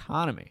 of an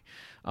economy.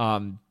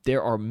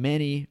 There are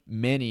many,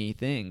 many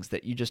things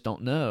that you just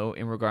don't know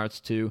in regards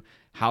to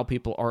how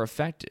people are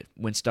affected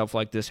when stuff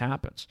like this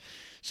happens.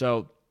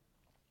 So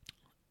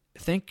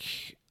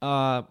think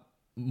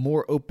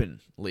more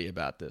openly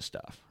about this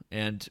stuff.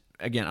 And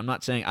again, I'm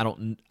not saying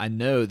I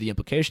know the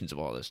implications of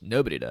all this.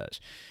 Nobody does.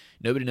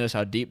 Nobody knows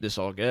how deep this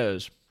all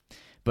goes.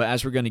 But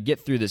as we're going to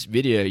get through this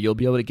video, you'll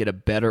be able to get a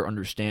better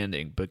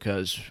understanding,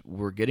 because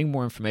we're getting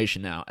more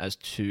information now as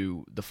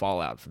to the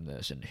fallout from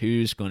this and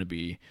who's going to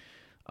be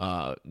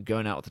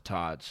going out with the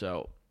tide.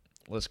 So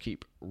let's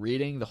keep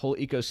reading. The whole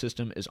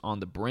ecosystem is on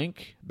the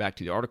brink, back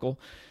to the article,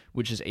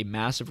 which is a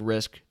massive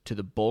risk to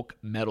the bulk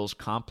metals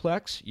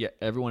complex, yet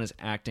everyone is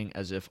acting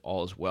as if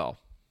all is well.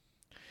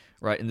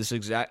 Right, and this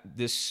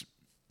is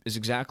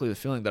exactly the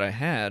feeling that I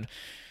had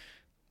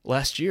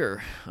last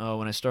year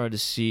when I started to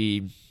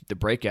see the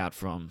breakout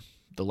from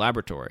the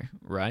laboratory,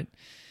 right?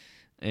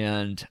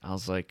 And I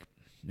was like,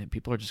 man,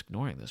 people are just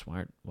ignoring this.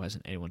 Why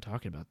isn't anyone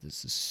talking about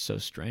this? This is so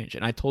strange.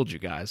 And I told you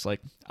guys, like,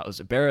 I was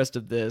embarrassed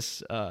of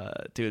this to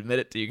admit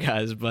it to you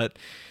guys, but,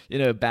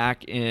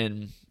 back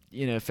in,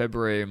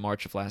 February and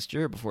March of last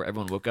year, before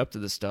everyone woke up to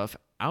this stuff,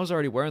 I was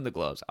already wearing the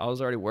gloves. I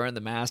was already wearing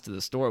the mask to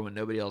the store when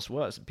nobody else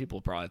was. And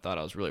people probably thought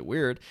I was really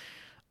weird.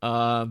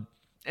 And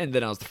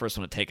then I was the first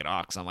one to take it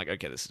off, because I'm like,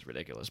 okay, this is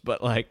ridiculous.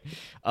 But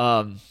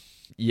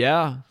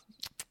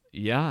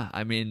yeah,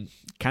 I mean,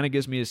 kind of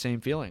gives me the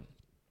same feeling.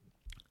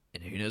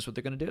 And who knows what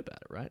they're going to do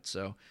about it, right?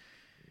 So,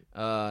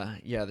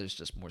 there's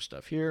just more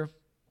stuff here.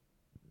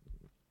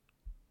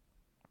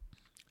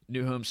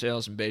 New home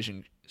sales in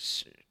Beijing,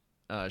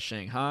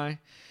 Shanghai.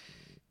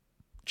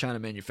 China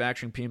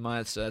manufacturing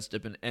PMI, so that's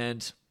dipping.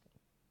 And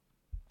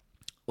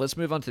let's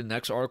move on to the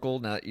next article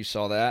now that you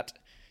saw that.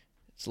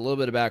 It's a little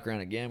bit of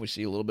background again. We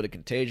see a little bit of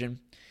contagion.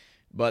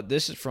 But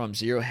this is from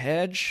Zero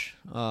Hedge,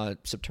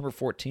 September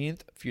 14th,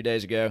 a few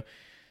days ago.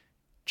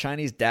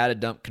 Chinese data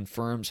dump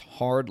confirms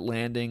hard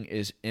landing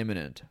is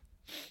imminent.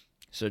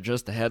 So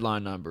just the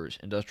headline numbers.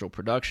 Industrial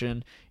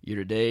production,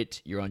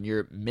 year-to-date,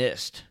 year-on-year,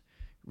 missed.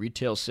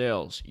 Retail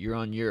sales,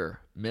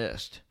 year-on-year,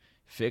 missed.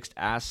 Fixed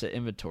asset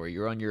inventory,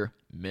 year-on-year,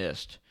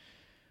 missed.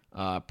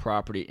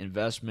 Property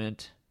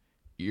investment,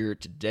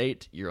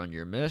 year-to-date,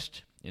 year-on-year,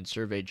 missed. And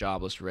survey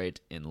jobless rate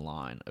in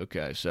line.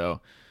 Okay,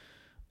 so,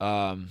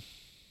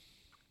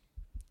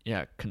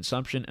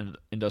 consumption and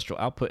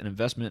industrial output and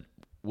investment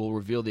will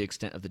reveal the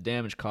extent of the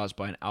damage caused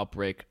by an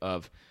outbreak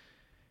of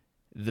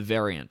the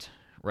variant,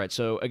 right?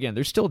 So again,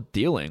 they're still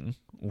dealing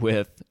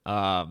with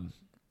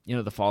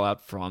the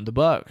fallout from the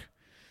bug.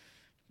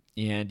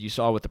 And you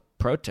saw with the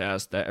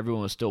protest that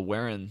everyone was still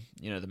wearing,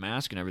 the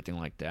mask and everything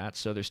like that.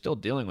 So they're still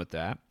dealing with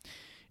that.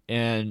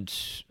 And,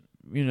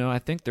 I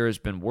think there has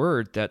been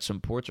word that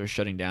some ports are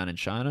shutting down in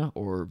China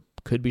or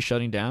could be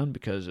shutting down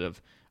because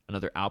of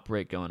another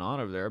outbreak going on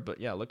over there.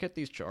 But yeah, look at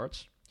these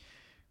charts.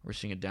 We're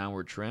seeing a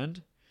downward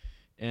trend.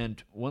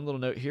 And one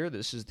little note here,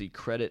 this is the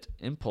credit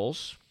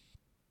impulse.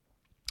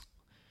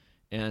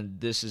 And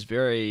this is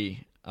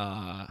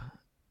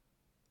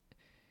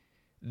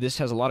this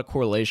has a lot of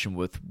correlation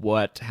with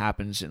what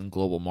happens in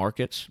global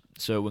markets.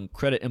 So when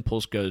credit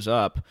impulse goes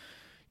up,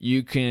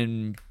 you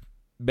can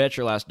bet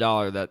your last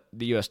dollar that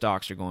the U.S.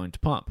 stocks are going to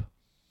pump.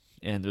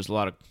 And there's a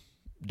lot of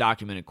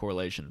documented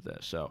correlation of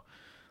this. So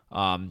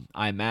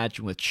I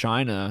imagine with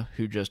China,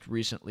 who just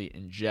recently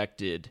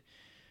injected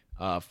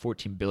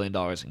 $14 billion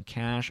in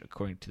cash,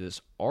 according to this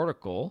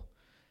article,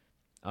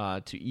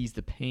 to ease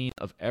the pain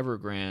of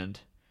Evergrande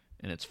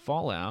and its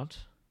fallout,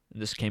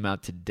 and this came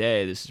out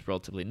today, this is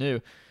relatively new,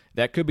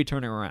 that could be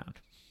turning around.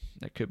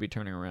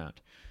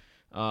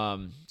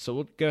 So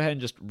we'll go ahead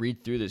and just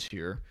read through this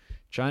here.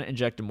 China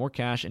injected more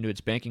cash into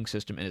its banking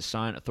system in a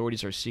sign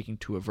authorities are seeking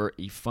to avert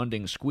a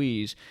funding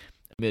squeeze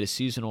amid a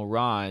seasonal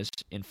rise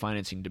in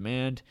financing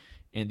demand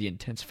and the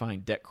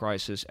intensifying debt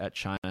crisis at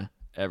China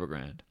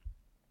Evergrande.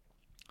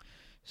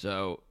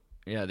 So,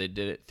 yeah, they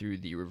did it through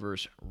the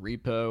reverse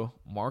repo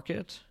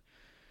market.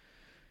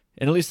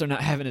 And at least they're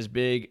not having as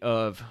big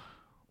of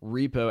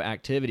repo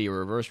activity or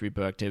reverse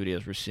repo activity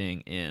as we're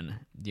seeing in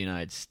the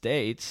United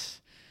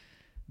States,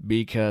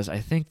 because I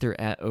think they're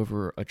at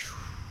over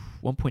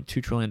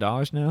 $1.2 trillion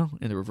now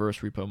in the reverse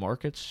repo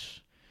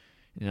markets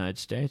in the United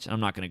States.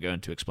 I'm not going to go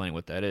into explaining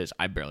what that is.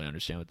 I barely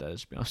understand what that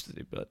is, to be honest with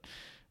you, but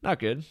not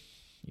good.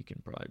 You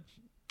can probably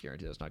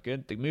guarantee that's not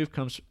good. The move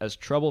comes as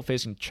trouble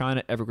facing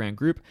China Evergrande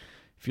Group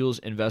fuels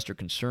investor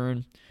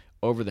concern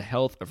over the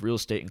health of real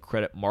estate and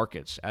credit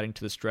markets. Adding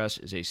to the stress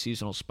is a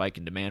seasonal spike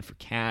in demand for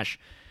cash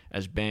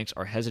as banks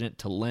are hesitant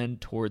to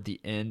lend toward the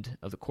end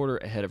of the quarter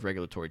ahead of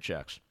regulatory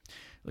checks.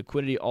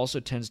 Liquidity also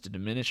tends to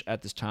diminish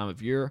at this time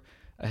of year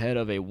ahead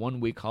of a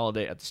one-week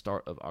holiday at the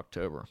start of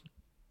October.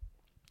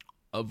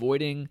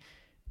 Avoiding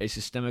a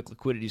systemic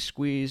liquidity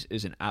squeeze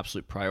is an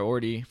absolute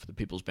priority for the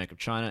People's Bank of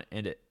China,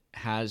 and it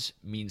has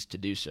means to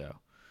do so.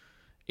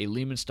 A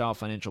Lehman-style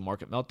financial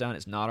market meltdown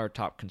is not our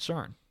top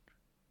concern.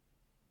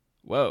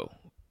 Whoa,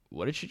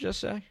 what did she just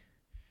say?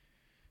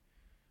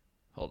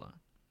 Hold on.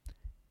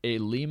 A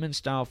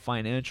Lehman-style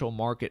financial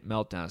market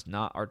meltdown is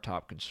not our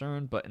top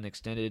concern, but an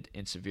extended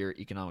and severe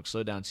economic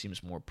slowdown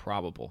seems more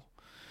probable.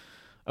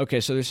 Okay,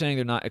 so they're saying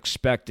they're not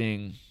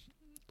expecting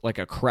like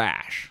a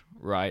crash,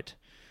 right?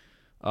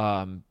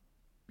 Even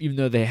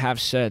though they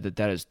have said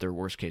that is their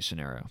worst-case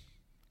scenario.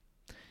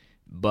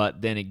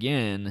 But then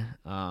again,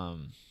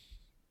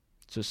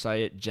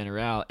 Societe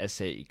Generale,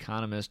 SA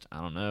economist,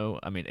 I don't know.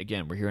 I mean,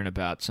 again, we're hearing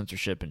about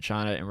censorship in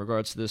China in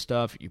regards to this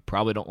stuff. You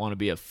probably don't want to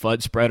be a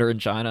FUD spreader in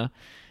China.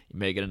 You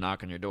may get a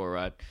knock on your door,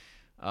 right?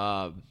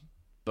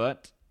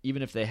 But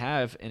even if they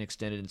have an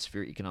extended and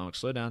severe economic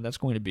slowdown, that's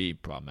going to be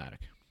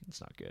problematic.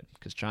 It's not good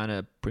because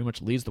China pretty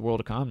much leads the world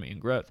economy in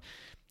growth.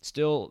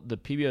 Still, the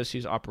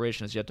PBOC's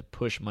operation has yet to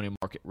push money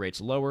market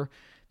rates lower.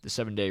 The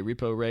 7-day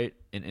repo rate,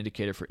 an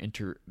indicator for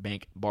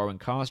interbank borrowing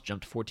costs,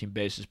 jumped 14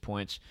 basis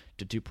points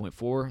to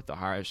 2.4, the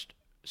highest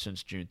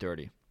since June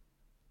 30.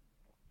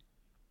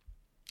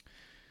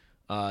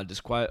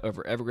 Disquiet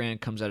over Evergrande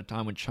comes at a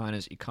time when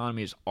China's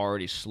economy is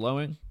already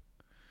slowing.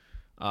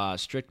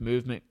 Strict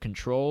movement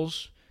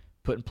controls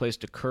put in place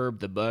to curb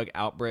the bug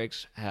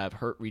outbreaks have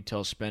hurt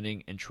retail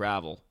spending and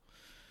travel,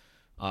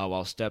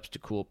 while steps to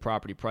cool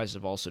property prices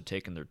have also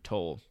taken their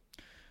toll.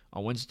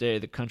 On Wednesday,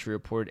 the country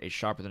reported a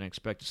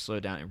sharper-than-expected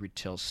slowdown in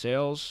retail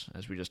sales,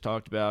 as we just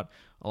talked about,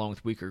 along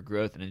with weaker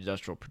growth in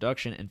industrial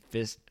production and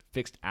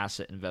fixed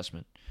asset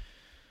investment.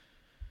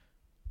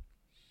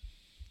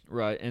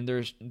 Right, and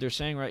they're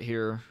saying right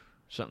here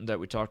something that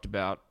we talked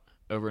about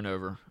over and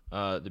over.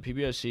 The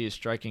PBOC is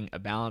striking a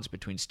balance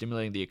between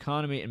stimulating the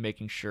economy and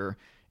making sure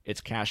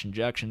its cash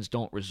injections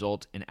don't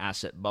result in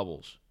asset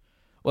bubbles.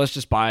 Well, let's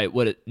just buy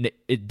what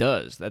it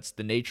does. That's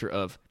the nature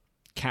of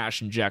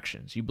cash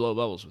injections. You blow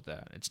bubbles with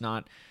that. It's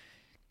not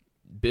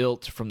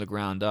built from the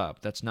ground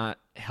up. That's not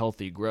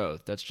healthy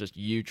growth. That's just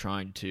you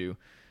trying to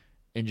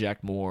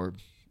inject more,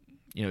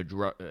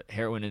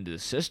 heroin into the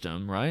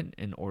system, right,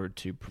 in order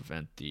to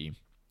prevent the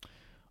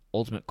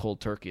ultimate cold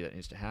turkey that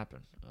needs to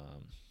happen.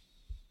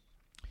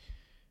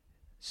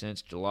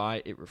 Since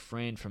July, it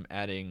refrained from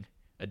adding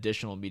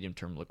additional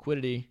medium-term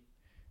liquidity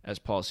as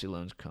policy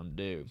loans come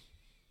due.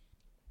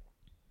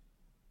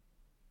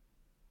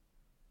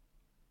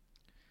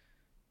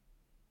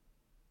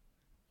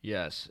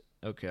 Yes,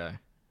 okay.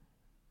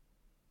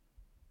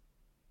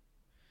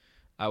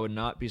 I would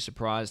not be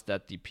surprised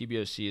that the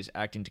PBOC is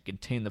acting to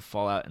contain the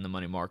fallout in the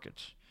money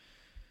markets.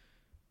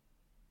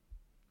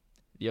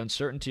 The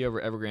uncertainty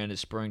over Evergrande is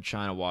spurring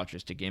China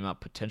watchers to game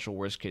out potential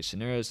worst-case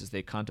scenarios as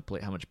they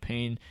contemplate how much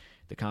pain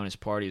the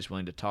Communist Party is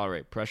willing to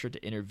tolerate. Pressure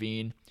to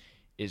intervene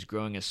is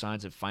growing as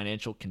signs of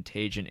financial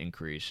contagion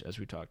increase, as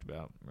we talked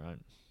about, right?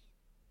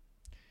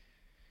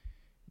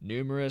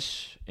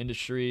 Numerous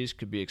industries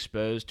could be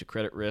exposed to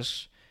credit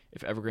risks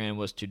if Evergrande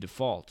was to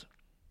default.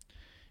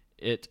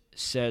 It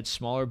said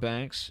smaller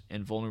banks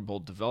and vulnerable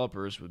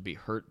developers would be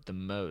hurt the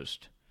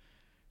most.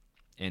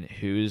 And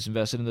who's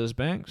invested in those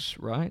banks,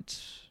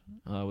 right?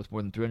 With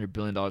more than $300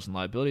 billion in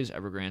liabilities,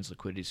 Evergrande's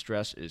liquidity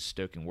stress is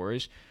stoking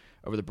worries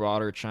over the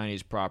broader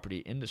Chinese property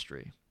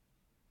industry.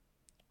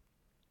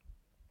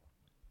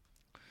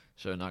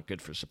 So not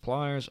good for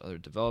suppliers, other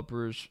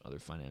developers, other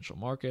financial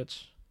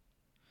markets.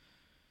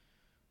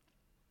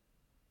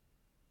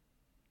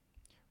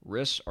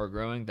 Risks are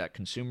growing that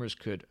consumers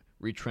could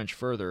retrench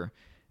further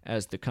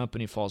as the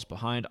company falls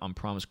behind on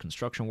promised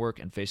construction work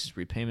and faces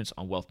repayments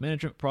on wealth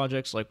management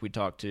projects, like we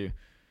talked to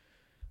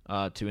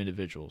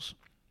individuals.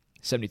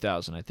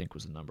 70,000, I think,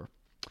 was the number.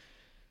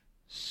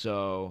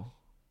 So,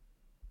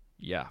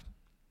 yeah,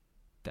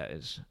 that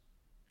is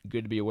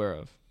good to be aware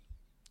of.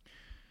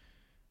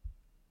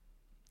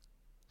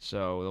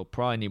 So they'll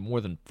probably need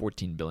more than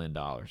 $14 billion.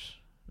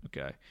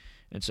 Okay.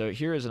 And so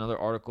here is another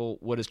article.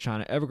 What is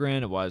China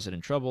Evergrande and why is it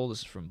in trouble? This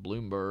is from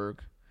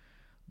Bloomberg.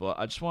 But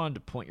I just wanted to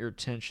point your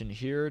attention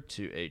here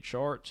to a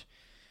chart.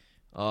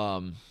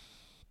 So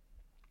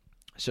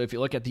if you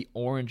look at the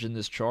orange in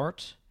this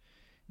chart,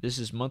 this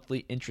is monthly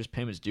interest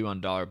payments due on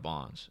dollar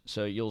bonds.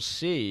 So you'll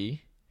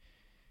see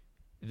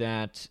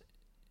that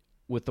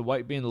with the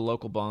white being the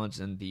local bonds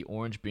and the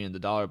orange being the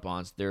dollar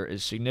bonds, there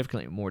is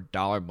significantly more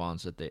dollar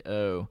bonds that they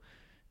owe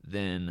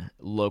than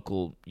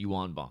local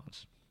yuan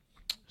bonds.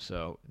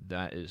 So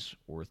that is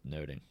worth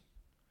noting.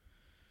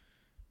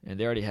 And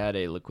they already had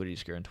a liquidity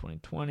scare in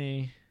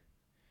 2020.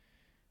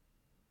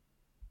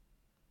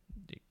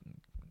 They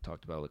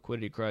talked about a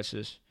liquidity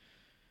crisis.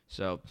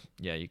 So,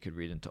 yeah, you could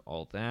read into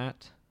all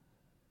that.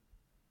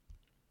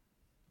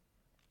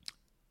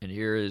 And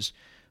here is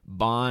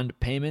bond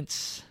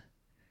payments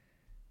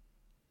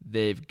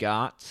they've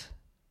got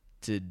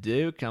to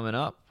do coming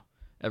up.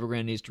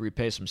 Evergrande needs to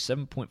repay some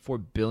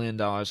 $7.4 billion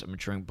of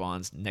maturing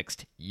bonds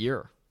next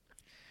year.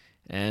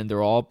 And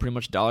they're all pretty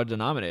much dollar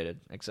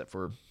denominated, except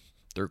for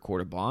third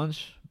quarter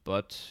bonds.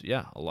 But,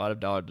 yeah, a lot of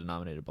dollar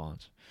denominated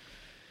bonds.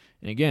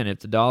 And again, if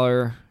the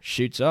dollar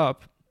shoots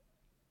up,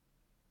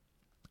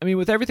 I mean,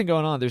 with everything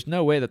going on, there's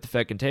no way that the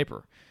Fed can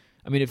taper.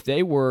 I mean, if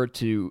they were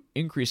to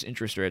increase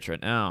interest rates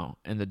right now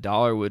and the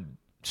dollar would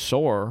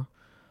soar,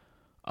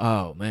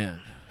 oh, man,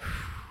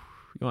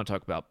 you want to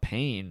talk about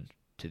pain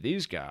to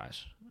these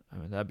guys. I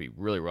mean, that'd be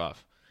really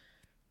rough.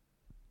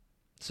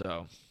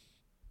 So,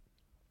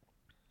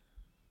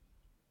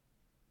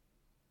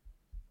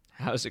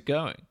 how's it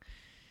going?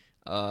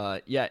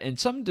 Yeah, and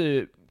something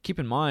to keep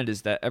in mind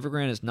is that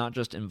Evergrande is not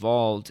just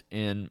involved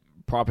in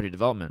property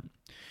development.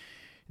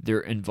 They're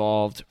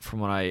involved,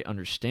 from what I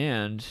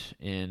understand,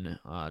 in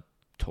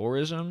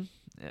tourism,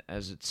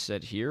 as it's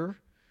said here.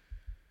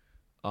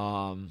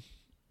 They're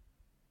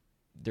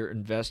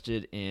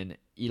invested in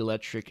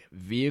electric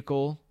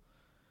vehicle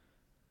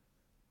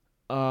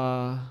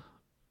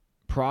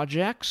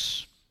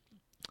projects.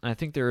 I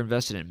think they're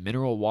invested in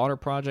mineral water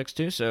projects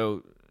too.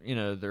 So, you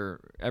know, they're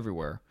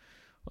everywhere.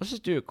 Let's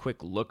just do a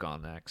quick look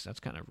on that because that's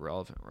kind of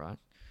relevant, right?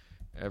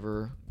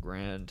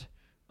 Evergrande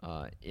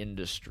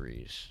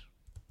Industries.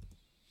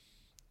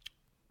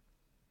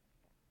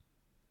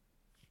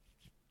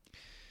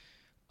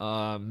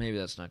 Maybe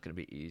that's not going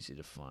to be easy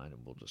to find,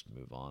 and we'll just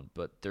move on.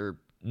 But they're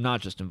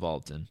not just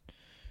involved in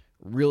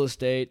real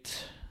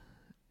estate.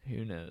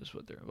 Who knows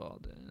what they're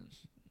involved in?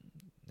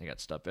 They got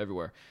stuff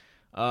everywhere.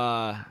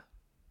 So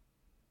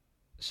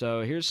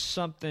here's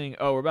something.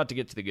 Oh, we're about to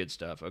get to the good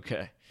stuff.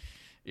 Okay.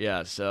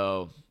 Yeah,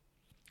 so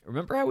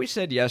remember how we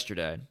said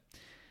yesterday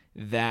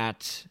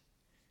that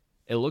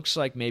it looks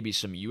like maybe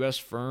some U.S.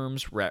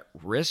 firms were at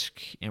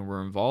risk and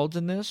were involved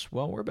in this?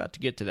 Well, we're about to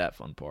get to that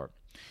fun part.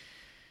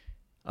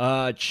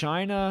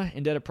 China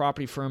indebted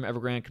property firm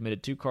Evergrande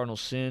committed 2 cardinal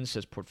sins,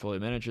 says portfolio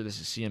manager. This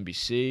is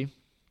CNBC.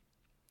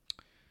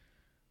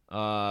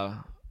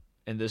 And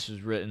this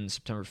was written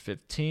September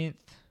 15th.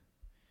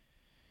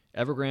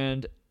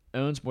 Evergrande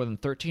owns more than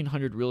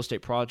 1,300 real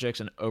estate projects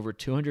in over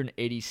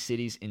 280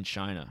 cities in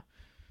China.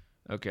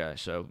 Okay,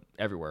 so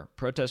everywhere.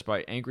 Protests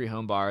by angry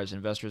home buyers and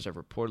investors have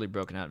reportedly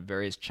broken out in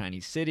various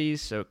Chinese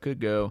cities, so it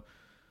could go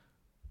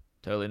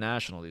totally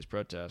national, these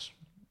protests.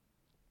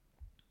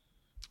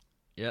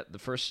 Yeah, the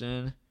first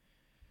sin.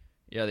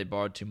 Yeah, they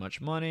borrowed too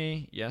much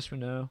money. Yes, we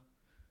know.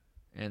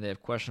 And they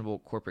have questionable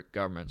corporate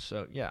governance.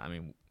 So, yeah, I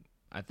mean,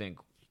 I think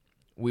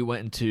we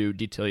went into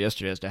detail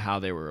yesterday as to how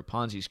they were a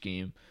Ponzi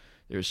scheme.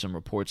 There's some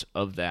reports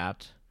of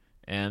that.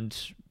 And,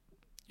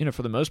 you know,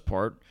 for the most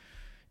part,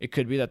 it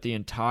could be that the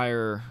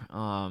entire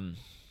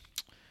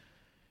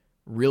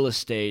real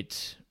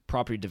estate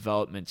property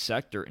development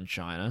sector in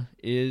China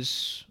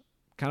is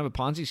kind of a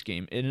Ponzi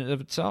scheme in and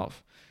of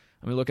itself.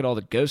 I mean, look at all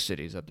the ghost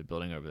cities that they're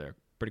building over there.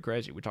 Pretty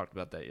crazy. We talked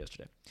about that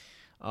yesterday.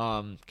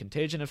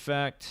 Contagion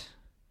effect.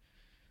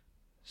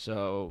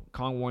 So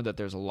Kong warned that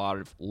there's a lot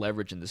of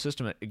leverage in the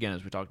system. Again,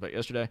 as we talked about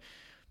yesterday,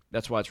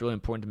 that's why it's really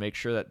important to make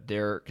sure that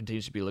there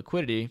continues to be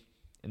liquidity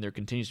and there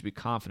continues to be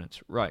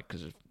confidence. Right,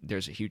 because if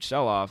there's a huge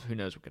sell-off, who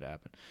knows what could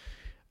happen.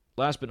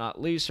 Last but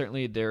not least,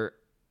 certainly there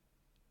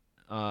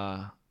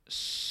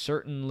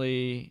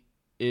certainly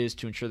is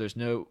to ensure there's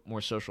no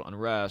more social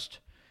unrest,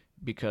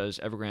 because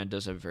Evergrande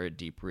does have a very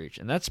deep reach.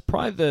 And that's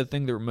probably the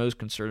thing that we're most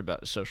concerned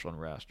about, is social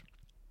unrest.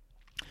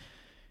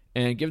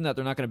 And given that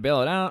they're not going to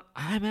bail it out,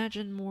 I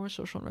imagine more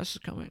social unrest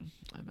is coming.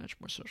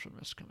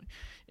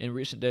 In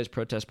recent days,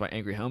 protests by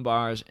angry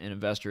homebuyers and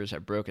investors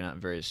have broken out in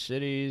various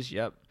cities.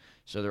 Yep.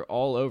 So they're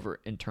all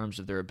over in terms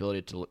of their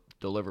ability to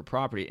deliver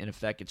property. And if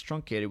that gets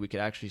truncated, we could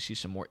actually see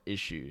some more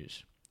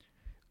issues.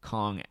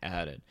 Kong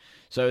added.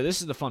 So this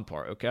is the fun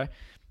part, okay?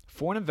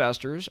 Foreign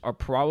investors are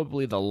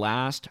probably the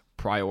last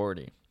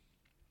priority.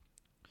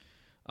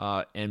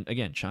 And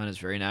again, China's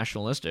very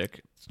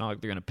nationalistic. It's not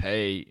like they're going to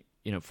pay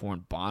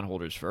foreign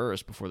bondholders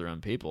first before their own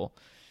people.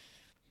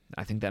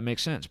 I think that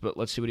makes sense. But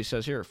let's see what he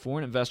says here.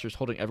 Foreign investors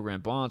holding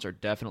Evergrande bonds are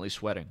definitely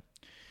sweating.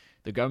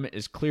 The government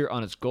is clear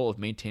on its goal of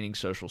maintaining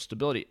social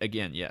stability.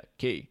 Again,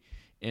 key.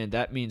 And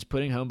that means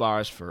putting home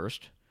buyers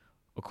first,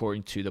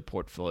 according to the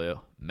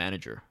portfolio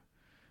manager.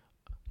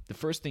 The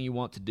first thing you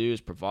want to do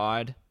is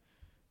provide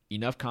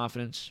enough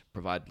confidence,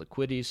 provide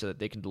liquidity so that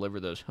they can deliver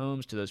those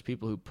homes to those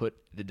people who put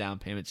the down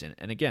payments in.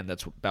 And again,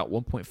 that's about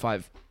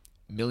 1.5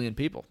 million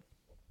people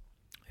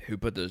who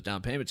put those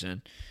down payments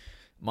in.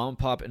 Mom and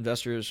pop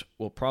investors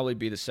will probably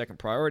be the second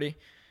priority,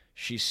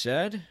 she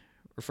said,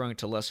 referring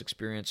to less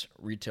experienced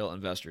retail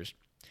investors.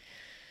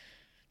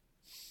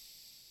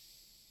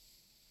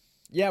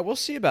 Yeah, we'll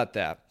see about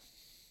that.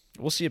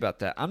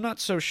 I'm not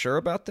so sure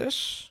about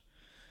this.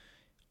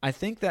 I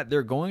think that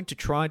they're going to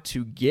try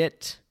to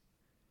get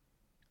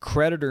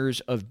creditors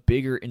of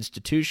bigger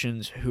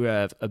institutions who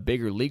have a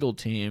bigger legal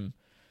team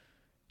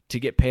to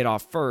get paid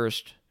off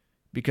first,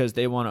 because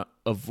they want to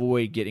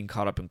avoid getting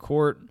caught up in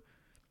court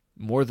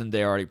more than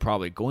they're already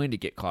probably going to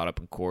get caught up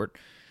in court.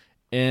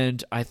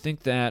 And I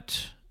think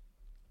that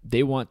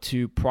they want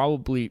to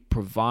probably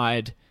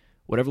provide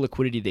whatever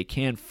liquidity they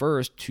can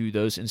first to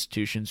those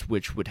institutions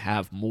which would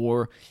have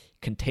more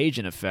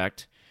contagion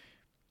effect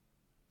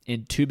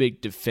in too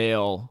big to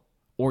fail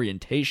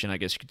orientation, I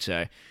guess you could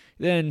say,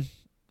 than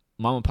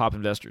mom and pop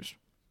investors,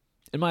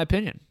 in my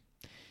opinion,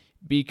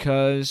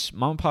 because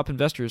mom and pop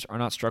investors are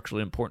not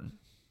structurally important.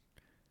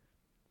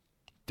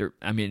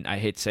 I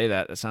hate to say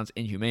that. That sounds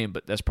inhumane,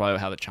 but that's probably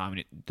how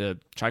the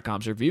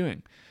Chi-Coms are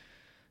viewing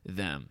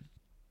them.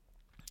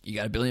 You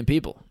got 1 billion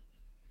people.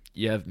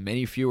 You have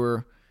many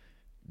fewer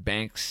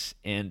banks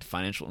and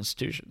financial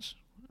institutions.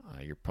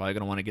 You're probably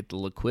going to want to get the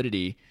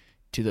liquidity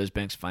to those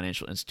banks and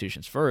financial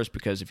institutions first,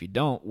 because if you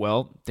don't,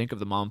 well, think of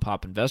the mom and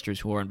pop investors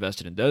who are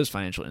invested in those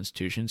financial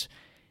institutions,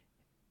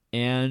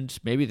 and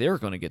maybe they're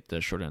going to get the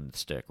short end of the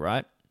stick,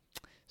 right?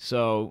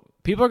 So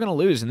people are going to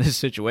lose in this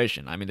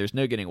situation. There's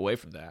no getting away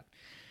from that.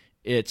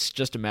 It's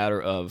just a matter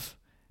of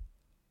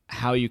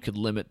how you could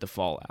limit the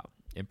fallout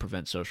and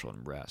prevent social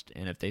unrest.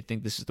 And if they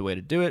think this is the way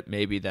to do it,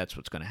 maybe that's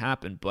what's going to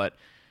happen. But,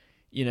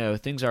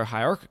 things are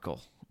hierarchical,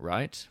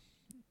 right?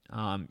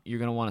 You're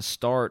going to want to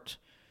start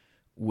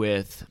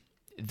with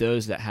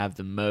those that have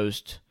the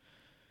most,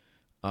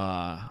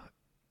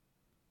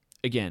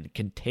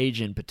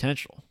 contagion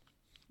potential,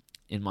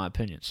 in my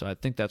opinion. So I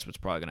think that's what's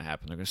probably going to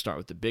happen. They're going to start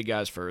with the big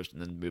guys first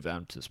and then move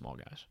on to the small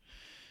guys.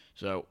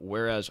 So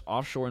whereas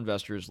offshore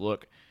investors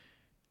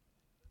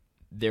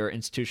they're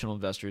institutional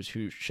investors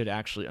who should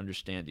actually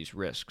understand these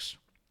risks.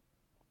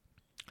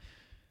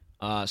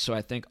 So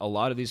I think a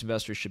lot of these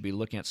investors should be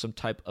looking at some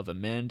type of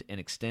amend and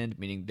extend,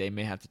 meaning they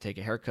may have to take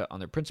a haircut on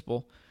their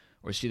principal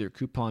or see their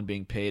coupon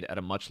being paid at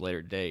a much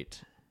later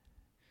date.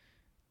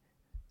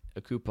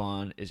 A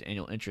coupon is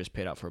annual interest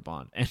paid out for a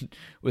bond. And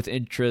with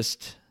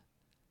interest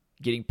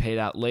getting paid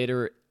out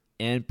later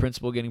and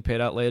principal getting paid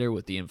out later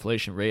with the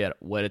inflation rate at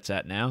what it's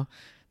at now,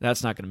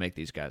 that's not going to make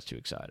these guys too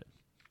excited.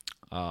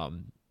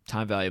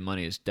 Time value of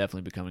money is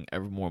definitely becoming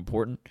ever more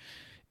important.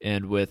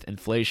 And with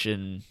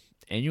inflation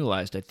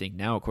annualized, I think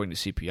now, according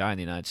to CPI in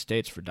the United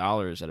States for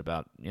dollars at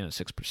about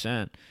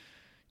 6%,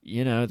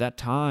 that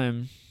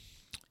time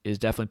is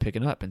definitely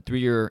picking up. And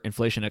 3-year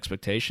inflation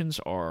expectations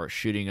are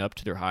shooting up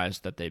to their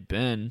highest that they've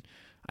been,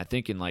 I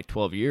think, in like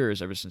 12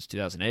 years, ever since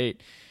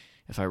 2008.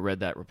 If I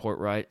read that report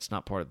right, it's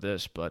not part of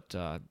this, but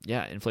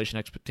inflation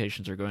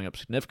expectations are going up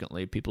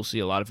significantly. People see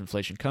a lot of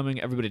inflation coming.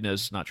 Everybody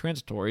knows it's not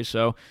transitory.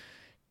 So,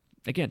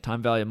 again,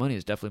 time value of money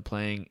is definitely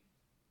playing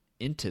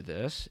into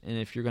this. And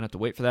if you're going to have to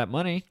wait for that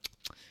money,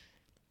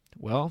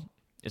 well,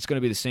 it's going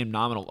to be the same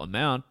nominal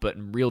amount, but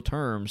in real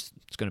terms,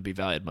 it's going to be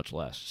valued much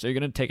less. So you're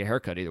going to take a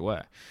haircut either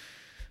way.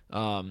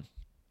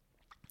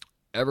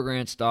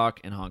 Evergrande stock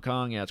in Hong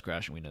Kong, it's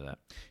crashing. We know that.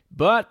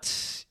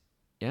 But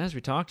as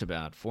we talked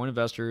about, foreign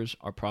investors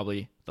are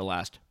probably the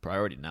last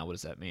priority. Now, what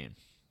does that mean?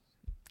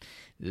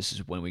 This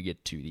is when we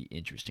get to the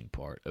interesting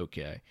part.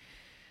 Okay.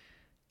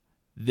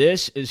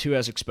 This is who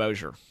has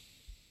exposure,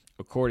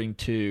 according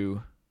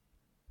to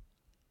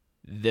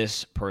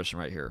this person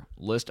right here.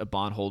 List of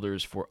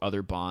bondholders for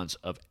other bonds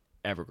of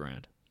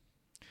Evergrande.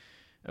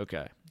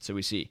 Okay, so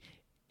we see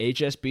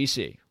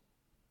HSBC,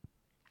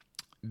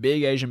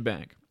 big Asian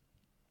bank,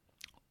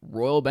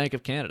 Royal Bank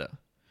of Canada,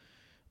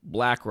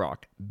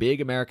 BlackRock,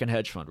 big American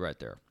hedge fund right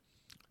there,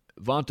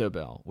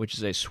 Vontobel, which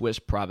is a Swiss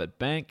private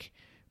bank,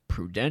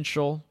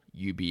 Prudential,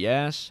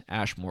 UBS,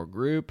 Ashmore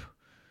Group.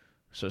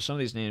 So some of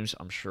these names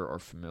I'm sure are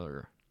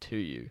familiar to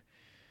you.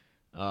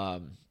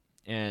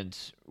 And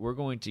we're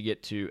going to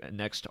get to a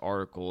next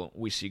article.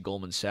 We see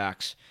Goldman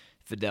Sachs,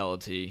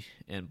 Fidelity,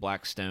 and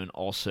Blackstone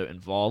also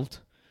involved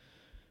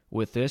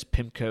with this.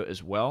 PIMCO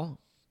as well,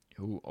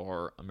 who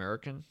are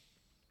American.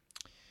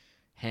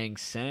 Hang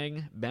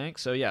Seng Bank.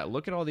 So yeah,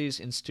 look at all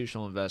these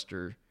institutional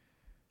investor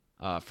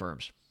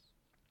firms.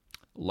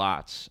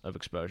 Lots of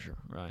exposure,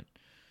 right?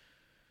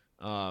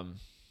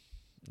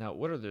 Now,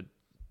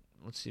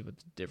 let's see what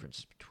the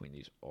differences between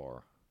these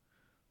are.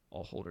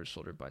 All holders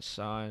sorted by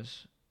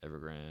size.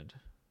 Evergrande.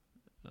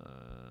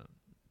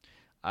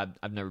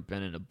 I've never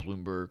been in a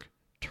Bloomberg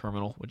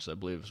terminal, which I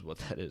believe is what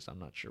that is. I'm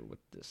not sure what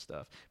this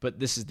stuff. But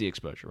this is the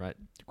exposure, right?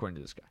 According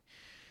to this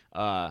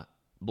guy.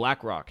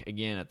 BlackRock,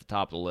 again, at the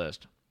top of the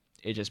list.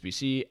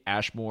 HSBC,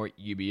 Ashmore,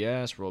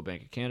 UBS, Royal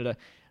Bank of Canada.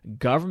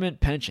 Government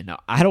pension. Now,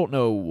 I don't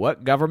know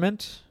what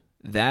government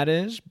that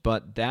is,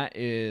 but that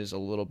is a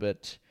little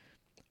bit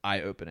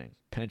eye-opening.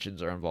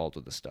 Pensions are involved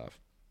with this stuff.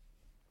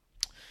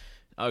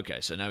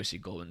 Okay, so now we see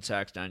Goldman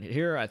Sachs down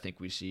here. I think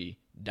we see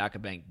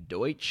Deutsche Bank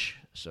Deutsch,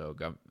 so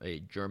a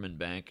German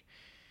bank.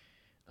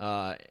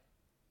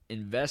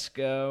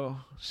 Invesco,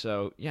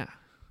 so yeah,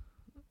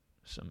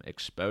 some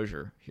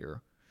exposure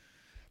here.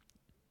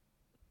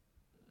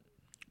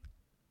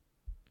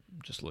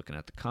 Just looking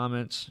at the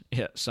comments.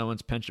 Yeah,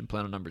 someone's pension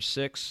plan on number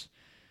 6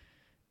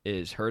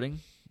 is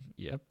hurting.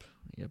 Yep.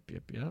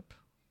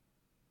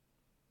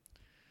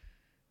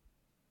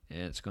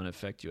 And it's going to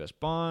affect U.S.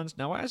 bonds.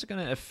 Now, why is it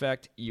going to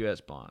affect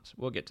U.S. bonds?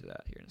 We'll get to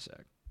that here in a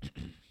sec.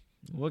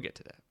 We'll get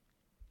to that.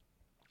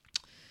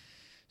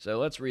 So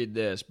let's read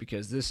this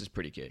because this is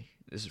pretty key.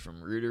 This is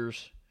from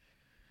Reuters.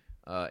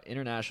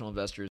 International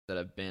investors that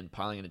have been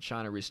piling into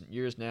China recent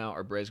years now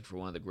are bracing for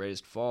one of the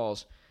greatest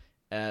falls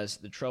as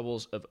the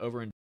troubles of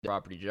over-indebted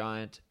property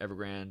giant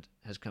Evergrande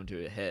has come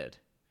to a head.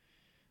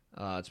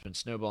 It's been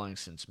snowballing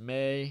since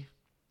May.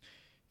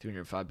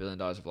 $305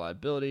 billion of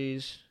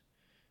liabilities.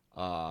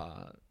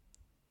 80%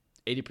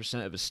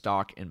 of his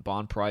stock and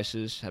bond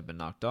prices have been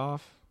knocked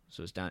off,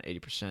 so it's down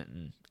 80%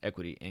 in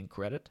equity and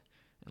credit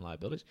and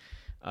liabilities.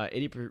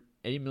 $80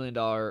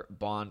 million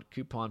bond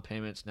coupon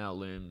payments now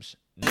looms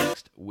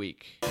next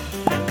week.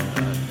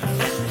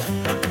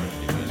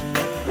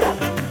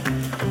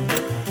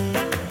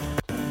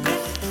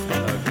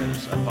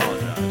 I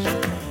apologize.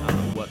 I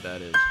don't know what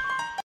that is.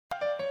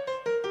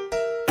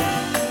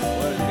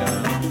 What is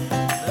going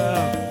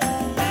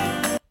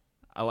on?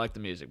 I like the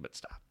music, but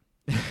stop.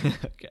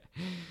 Okay.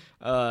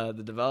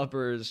 The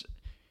developers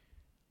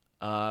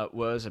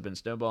have been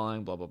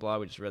snowballing, blah, blah, blah.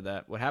 We just read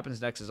that. What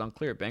happens next is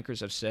unclear.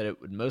 Bankers have said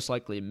it would most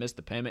likely miss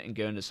the payment and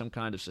go into some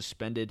kind of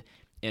suspended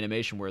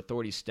animation where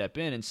authorities step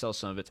in and sell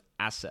some of its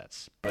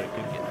assets. But it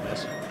could get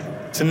messy.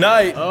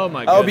 Tonight,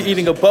 I'll be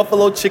eating a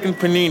buffalo chicken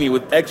panini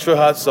with extra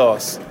hot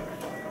sauce.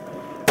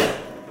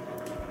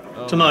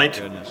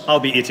 Tonight, I'll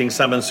be eating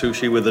salmon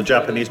sushi with a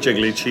Japanese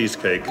jiggly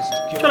cheesecake.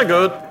 Kinda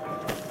good.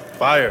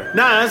 Fire.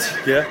 Naz?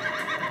 Yeah?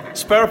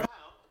 Spare.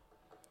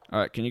 All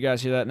right, can you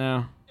guys hear that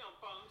now?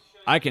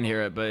 I can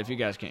hear it, but if you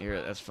guys can't hear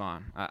it, that's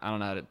fine. I don't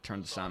know how to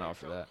turn the sound off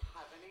for that.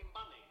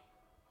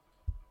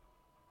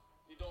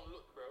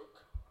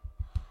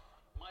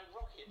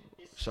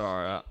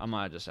 Sorry, I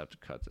might just have to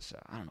cut this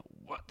out. I don't know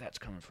what that's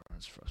coming from.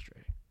 That's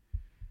frustrating.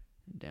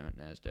 Damn it,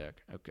 NASDAQ.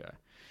 Okay.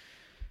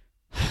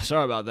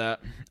 Sorry about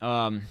that.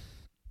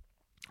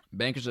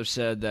 Bankers have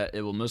said that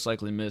it will most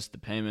likely miss the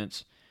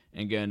payments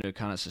and go into a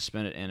kind of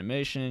suspended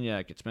animation. Yeah,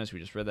 it gets messy.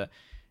 We just read that.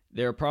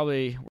 They're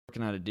probably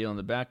working out a deal in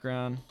the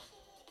background.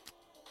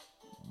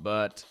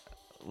 But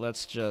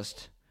let's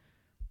just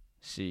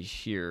see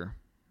here.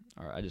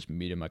 All right, I just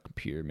muted my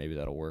computer. Maybe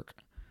that'll work.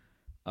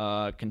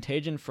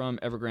 Contagion from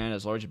Evergrande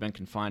has largely been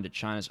confined to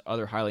China's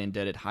other highly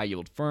indebted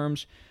high-yield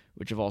firms,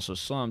 which have also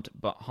slumped.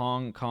 But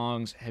Hong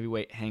Kong's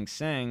heavyweight Hang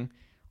Seng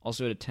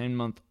also hit a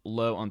 10-month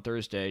low on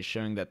Thursday,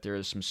 showing that there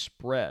is some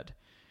spread.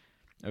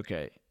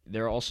 Okay,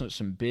 there are also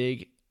some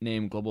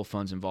big-name global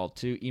funds involved,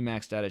 too.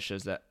 Emax data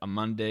shows that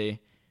Amundi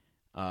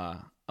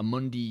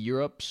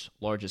Europe's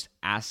largest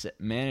asset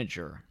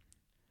manager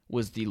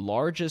was the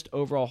largest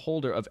overall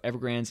holder of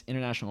Evergrande's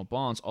international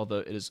bonds, although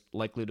it is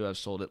likely to have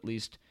sold at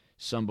least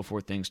some before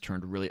things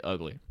turned really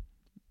ugly.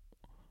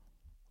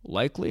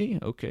 Likely?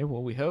 Okay,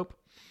 well, we hope.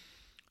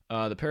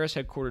 The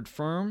Paris-headquartered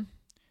firm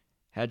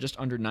had just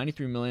under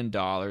 $93 million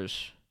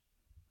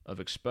of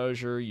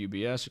exposure,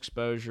 UBS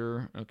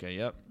exposure. Okay,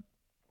 yep.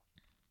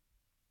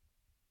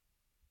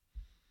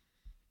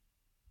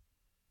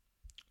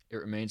 It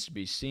remains to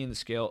be seen the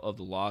scale of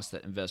the loss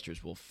that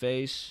investors will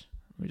face.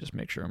 Let me just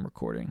make sure I'm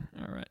recording.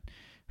 All right,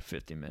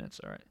 50 minutes.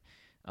 All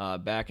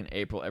right. Back in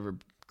April,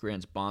 Evergrande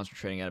Evergrande's bonds were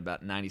trading at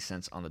about 90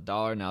 cents on the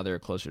dollar. Now they're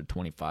closer to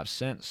 25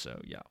 cents. So,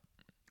 yeah,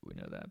 we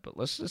know that. But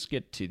let's just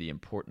get to the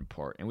important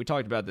part. And we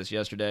talked about this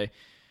yesterday.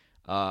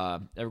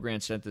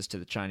 Evergrande sent this to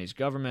the Chinese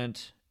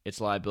government. Its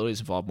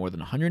liabilities involve more than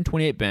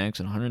 128 banks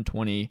and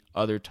 120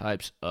 other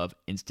types of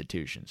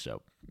institutions.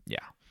 So, yeah,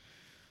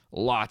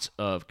 lots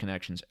of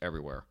connections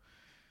everywhere.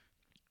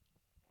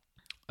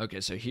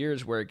 Okay, so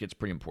here's where it gets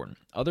pretty important.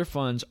 Other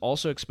funds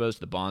also exposed to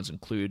the bonds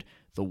include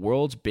the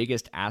world's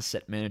biggest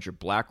asset manager,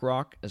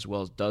 BlackRock, as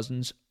well as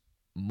dozens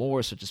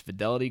more such as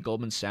Fidelity,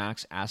 Goldman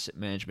Sachs, Asset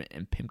Management,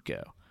 and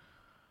PIMCO.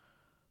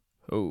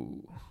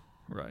 Oh,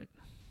 right.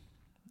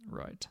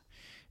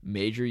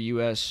 Major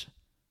U.S.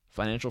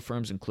 financial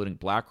firms, including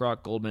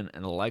BlackRock, Goldman,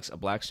 and the likes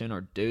of Blackstone,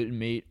 are due to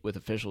meet with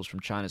officials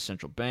from China's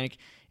central bank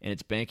and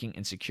its banking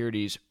and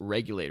securities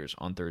regulators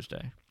on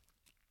Thursday.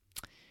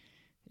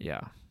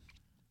 Yeah.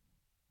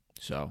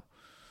 So,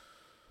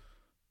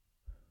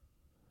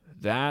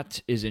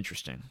 that is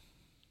interesting.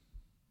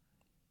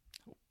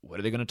 What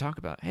are they going to talk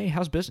about? Hey,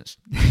 how's business?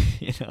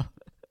 Yeah,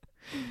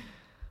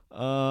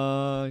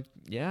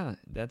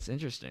 that's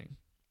interesting.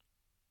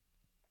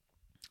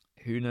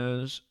 Who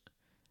knows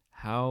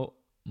how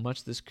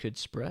much this could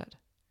spread?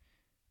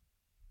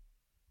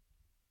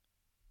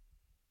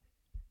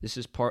 This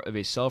is part of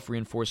a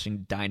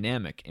self-reinforcing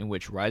dynamic in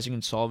which rising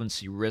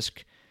insolvency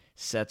risk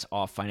sets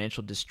off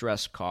financial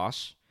distress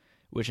costs,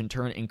 which in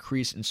turn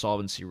increase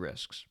insolvency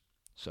risks.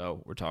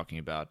 So we're talking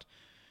about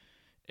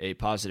a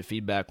positive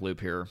feedback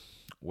loop here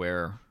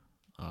where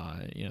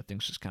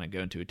things just kind of go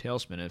into a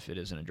tailspin if it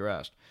isn't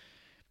addressed.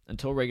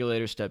 Until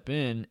regulators step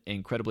in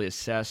and credibly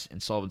assess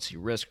insolvency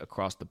risk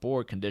across the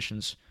board,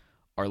 conditions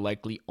are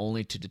likely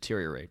only to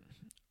deteriorate,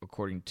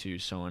 according to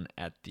someone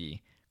at the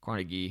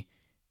Carnegie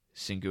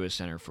Singua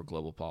Center for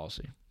Global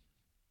Policy.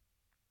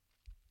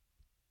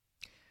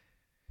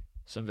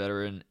 Some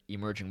veteran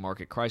emerging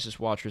market crisis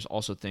watchers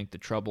also think the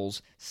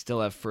troubles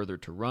still have further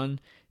to run.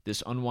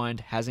 This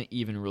unwind hasn't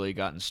even really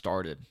gotten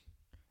started.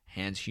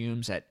 Hans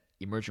Humes at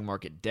emerging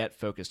market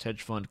debt-focused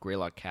hedge fund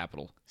Greylock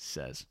Capital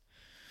says.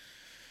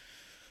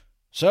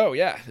 So,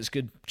 yeah, this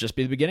could just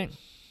be the beginning.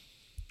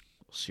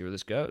 We'll see where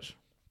this goes.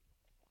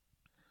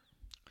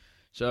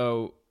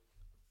 So,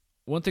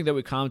 one thing that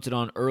we commented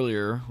on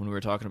earlier when we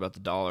were talking about the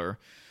dollar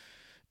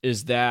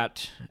is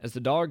that as the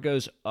dollar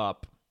goes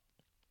up,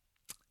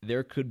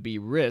 there could be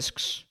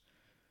risks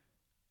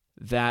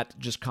that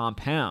just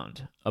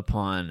compound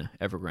upon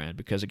Evergrande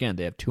because, again,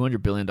 they have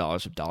 $200 billion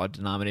of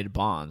dollar-denominated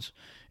bonds,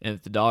 and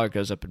if the dollar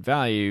goes up in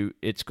value,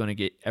 it's going to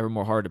get ever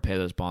more hard to pay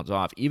those bonds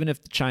off, even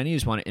if the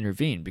Chinese want to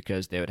intervene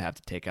because they would have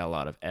to take out a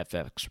lot of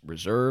FX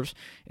reserves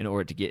in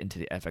order to get into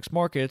the FX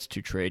markets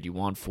to trade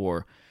yuan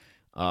for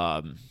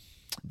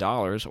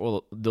dollars,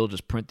 or they'll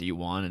just print the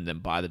yuan and then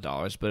buy the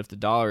dollars. But if the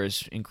dollar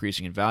is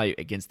increasing in value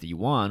against the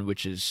yuan,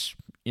 which is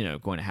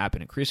going to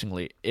happen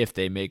increasingly if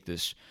they make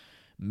this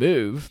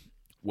move,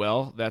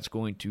 well, that's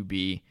going to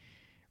be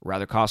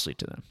rather costly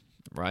to them,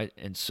 right?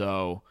 And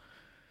so,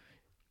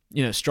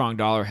 strong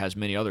dollar has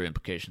many other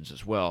implications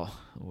as well,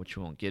 which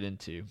we won't get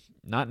into.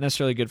 Not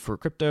necessarily good for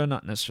crypto,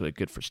 not necessarily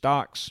good for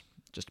stocks,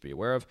 just to be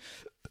aware of.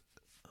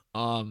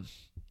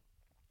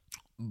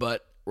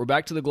 But we're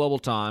back to the Global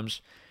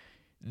Times.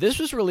 This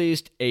was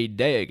released a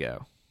day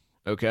ago,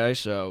 okay?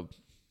 So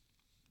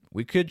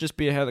we could just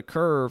be ahead of the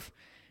curve.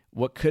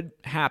 What could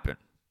happen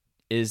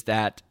is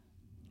that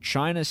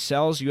China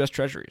sells U.S.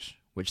 treasuries,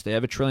 which they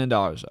have $1 trillion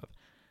of.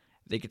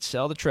 They could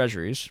sell the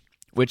treasuries,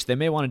 which they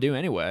may want to do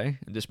anyway.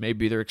 And this may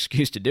be their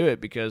excuse to do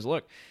it because,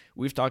 look,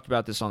 we've talked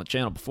about this on the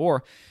channel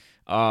before.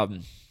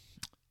 The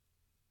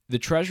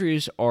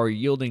treasuries are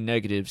yielding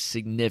negative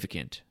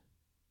significant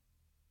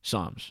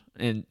sums.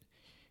 And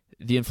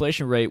the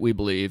inflation rate, we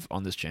believe,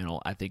 on this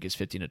channel, I think is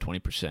 15 to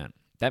 20%.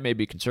 That may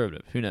be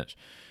conservative. Who knows?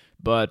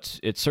 But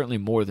it's certainly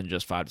more than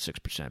just 5 to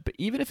 6%. But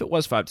even if it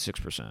was 5 to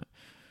 6%,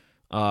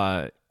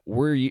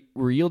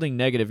 we're yielding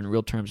negative in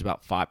real terms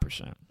about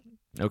 5%.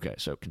 Okay,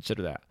 so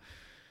consider that.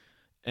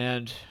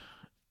 And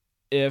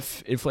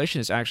if inflation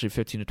is actually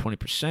 15 to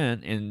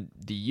 20% and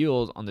the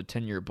yield on the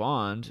 10-year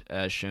bond,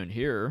 as shown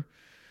here,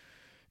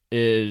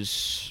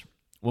 is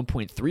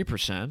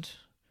 1.3%,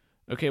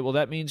 okay, well,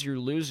 that means you're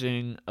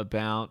losing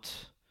about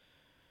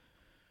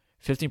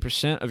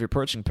 15% of your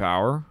purchasing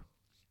power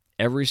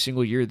every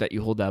single year that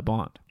you hold that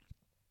bond.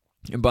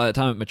 And by the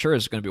time it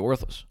matures, it's going to be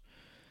worthless.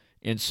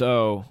 And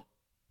so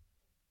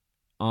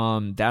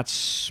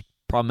that's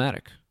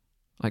problematic.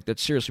 Like,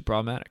 that's seriously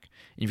problematic.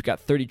 And you've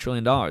got $30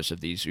 trillion of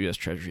these U.S.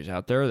 treasuries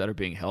out there that are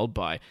being held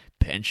by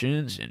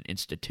pensions and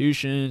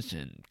institutions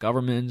and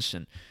governments.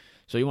 And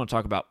so you want to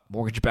talk about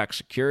mortgage-backed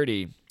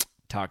security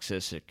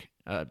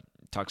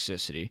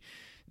toxicity.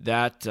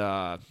 That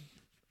the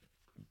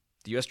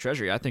U.S.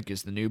 Treasury, I think,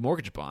 is the new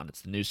mortgage bond.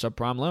 It's the new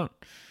subprime loan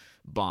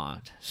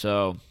bond.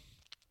 So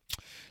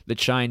the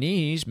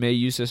Chinese may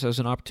use this as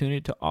an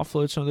opportunity to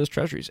offload some of those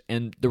treasuries.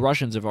 And the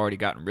Russians have already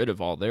gotten rid of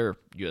all their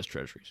U.S.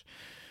 treasuries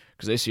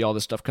because they see all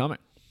this stuff coming.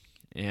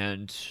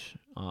 And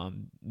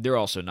they're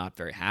also not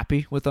very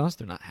happy with us.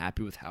 They're not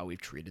happy with how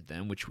we've treated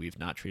them, which we've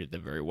not treated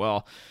them very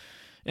well.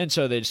 And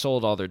so they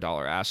sold all their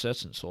dollar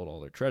assets and sold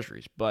all their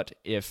treasuries. But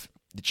if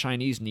the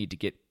Chinese need to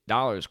get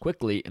dollars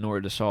quickly in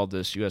order to solve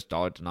this U.S.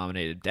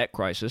 dollar-denominated debt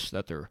crisis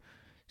that they're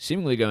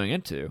seemingly going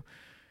into,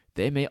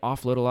 they may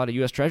offload a lot of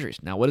U.S. treasuries.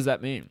 Now, what does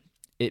that mean?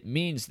 It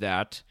means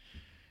that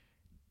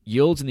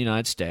yields in the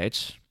United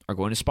States are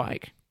going to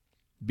spike,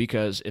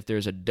 because if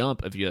there's a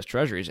dump of U.S.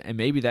 treasuries, and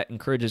maybe that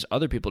encourages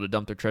other people to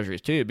dump their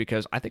treasuries too,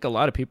 because I think a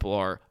lot of people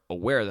are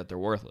aware that they're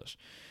worthless.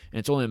 And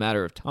it's only a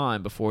matter of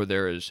time before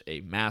there is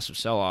a massive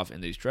sell-off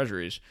in these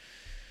treasuries.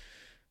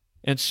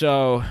 And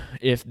so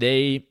if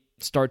they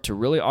start to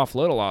really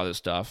offload a lot of this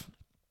stuff,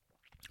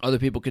 other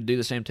people could do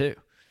the same too.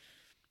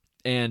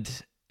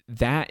 And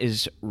that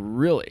is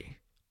really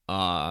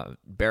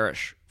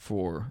bearish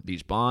for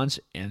these bonds,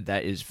 and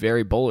that is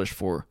very bullish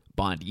for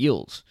bond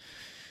yields.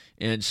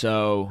 And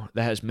so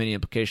that has many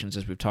implications,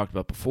 as we've talked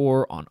about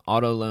before, on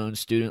auto loans,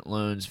 student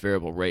loans,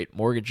 variable rate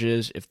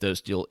mortgages, if those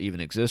still even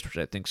exist, which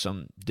I think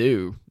some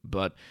do.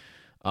 But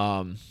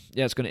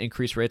it's going to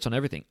increase rates on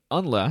everything,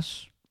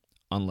 unless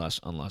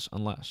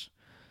the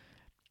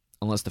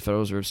Federal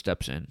Reserve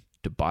steps in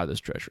to buy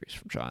those treasuries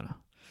from China.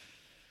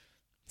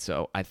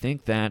 So I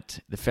think that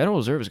the Federal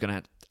Reserve is going to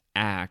have to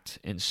act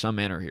in some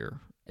manner here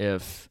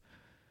if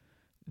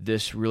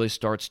this really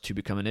starts to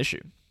become an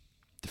issue.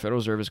 The Federal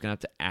Reserve is going to have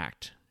to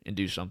act and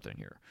do something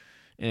here.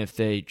 And if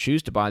they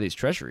choose to buy these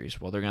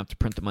treasuries, well, they're going to have to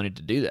print the money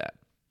to do that.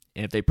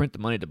 And if they print the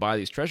money to buy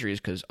these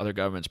treasuries, because other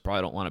governments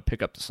probably don't want to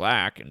pick up the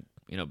slack and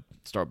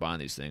start buying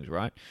these things,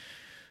 right?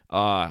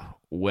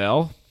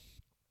 Well,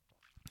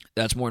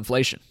 that's more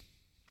inflation.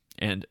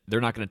 And they're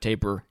not going to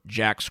taper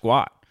jack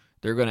squat.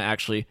 They're going to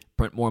actually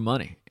print more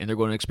money, and they're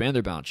going to expand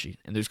their balance sheet,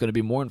 and there's going to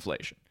be more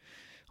inflation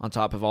on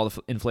top of all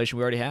the inflation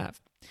we already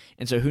have.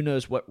 And so who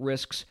knows what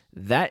risks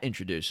that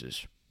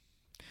introduces.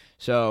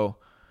 So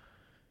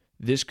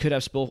this could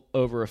have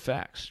spillover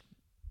effects.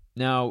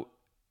 Now,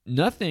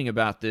 nothing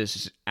about this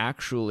is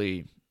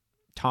actually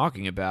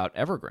talking about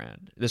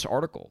Evergrande, this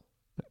article.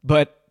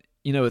 But,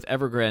 with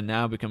Evergrande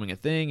now becoming a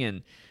thing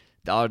and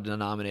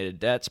dollar-denominated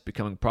debts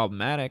becoming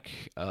problematic,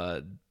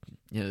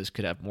 this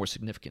could have more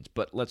significance.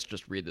 But let's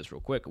just read this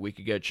real quick. A week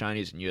ago,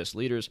 Chinese and U.S.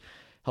 leaders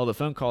held a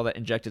phone call that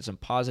injected some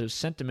positive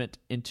sentiment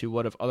into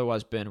what have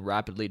otherwise been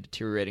rapidly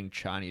deteriorating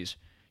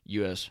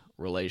Chinese-U.S.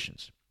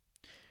 relations.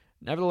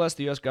 Nevertheless,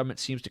 the U.S. government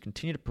seems to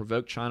continue to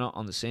provoke China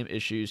on the same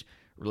issues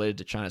related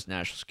to China's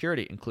national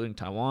security, including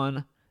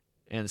Taiwan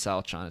and the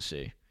South China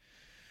Sea.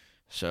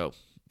 So,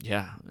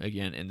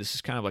 again, and this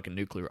is kind of like a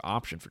nuclear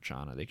option for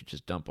China. They could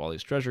just dump all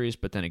these treasuries,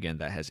 but then again,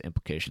 that has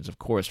implications, of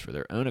course, for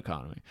their own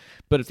economy.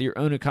 But if your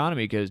own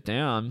economy goes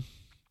down,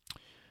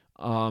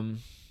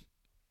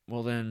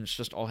 well, then it's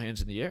just all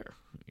hands in the air.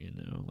 You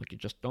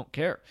just don't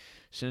care.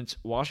 Since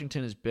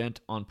Washington is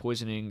bent on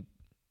poisoning,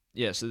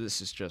 so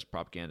this is just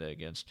propaganda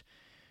against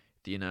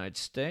the United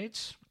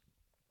States.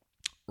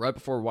 Right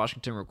before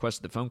Washington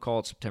requested the phone call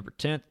on September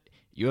 10th,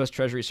 U.S.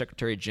 Treasury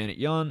Secretary Janet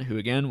Yellen, who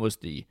again was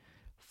the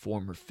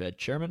former Fed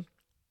chairwoman,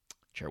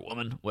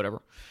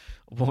 whatever,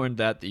 warned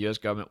that the U.S.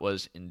 government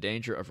was in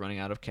danger of running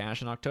out of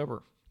cash in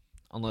October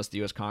unless the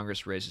U.S.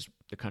 Congress raises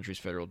the country's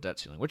federal debt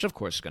ceiling, which of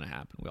course is going to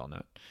happen. We all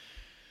know it.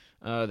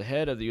 The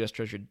head of the U.S.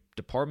 Treasury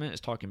Department is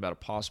talking about a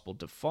possible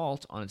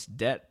default on its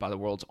debt by the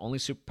world's only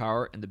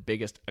superpower and the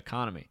biggest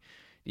economy.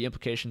 The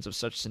implications of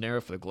such a scenario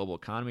for the global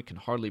economy can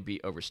hardly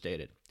be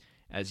overstated,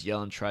 as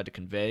Yellen tried to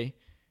convey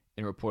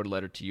in a reported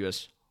letter to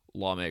U.S.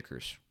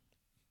 lawmakers.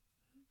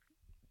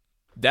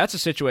 That's a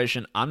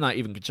situation I'm not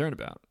even concerned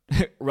about.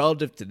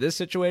 Relative to this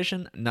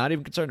situation, not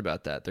even concerned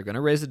about that. They're going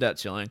to raise the debt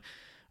ceiling.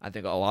 I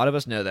think a lot of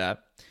us know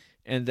that.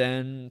 And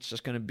then it's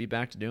just going to be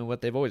back to doing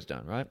what they've always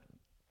done, right?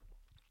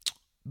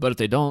 But if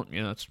they don't,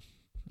 it's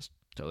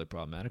totally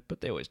problematic. But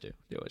they always do.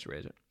 They always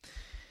raise it.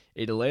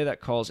 A delay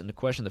that calls into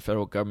question the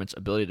federal government's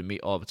ability to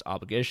meet all of its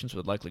obligations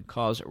would likely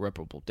cause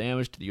irreparable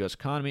damage to the U.S.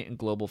 economy and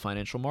global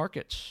financial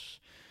markets.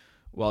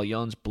 While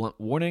Yellen's blunt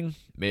warning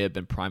may have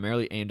been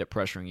primarily aimed at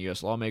pressuring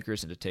U.S.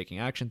 lawmakers into taking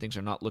action, things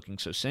are not looking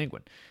so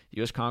sanguine. The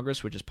U.S.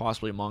 Congress, which is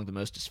possibly among the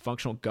most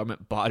dysfunctional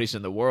government bodies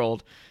in the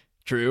world,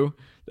 true,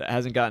 that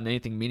hasn't gotten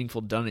anything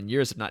meaningful done in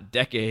years, if not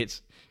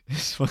decades.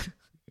 This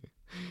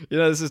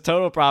is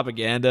total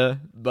propaganda,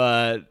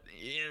 but,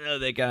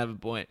 they kind of have a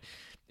point,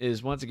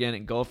 is once again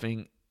engulfed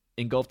in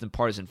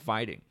partisan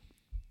fighting.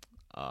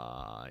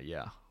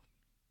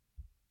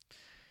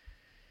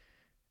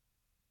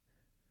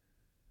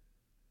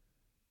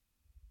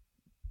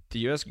 The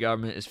U.S.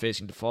 government is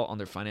facing default on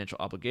their financial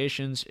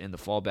obligations, and the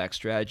fallback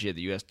strategy of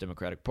the U.S.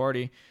 Democratic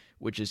Party,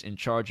 which is in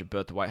charge of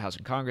both the White House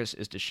and Congress,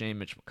 is to shame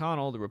Mitch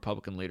McConnell, the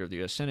Republican leader of the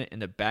U.S. Senate,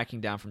 into backing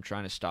down from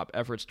trying to stop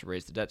efforts to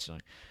raise the debt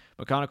ceiling.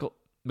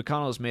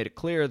 McConnell has made it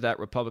clear that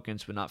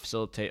Republicans would not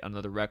facilitate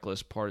another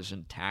reckless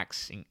partisan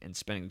taxing and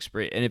spending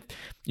spree. And if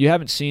you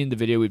haven't seen the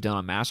video we've done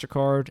on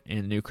MasterCard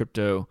and the new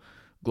crypto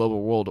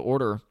global world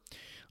order,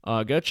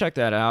 go check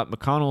that out.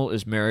 McConnell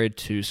is married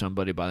to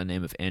somebody by the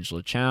name of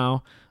Angela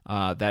Chow.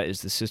 That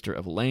is the sister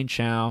of Elaine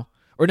Chow.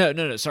 Or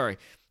no, sorry.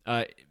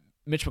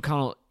 Mitch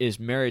McConnell is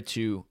married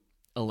to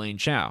Elaine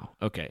Chao.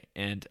 Okay,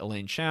 and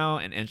Elaine Chao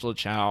and Angela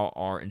Chao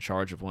are in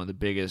charge of one of the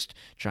biggest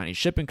Chinese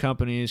shipping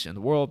companies in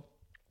the world.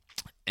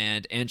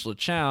 And Angela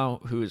Chao,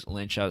 who is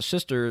Elaine Chao's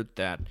sister,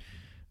 that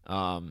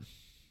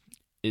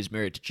is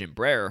married to Jim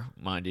Breyer,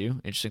 mind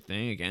you. Interesting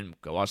thing. Again,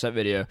 go watch that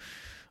video.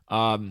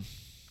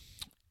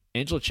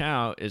 Angela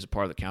Chao is a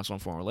part of the Council on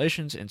Foreign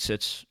Relations and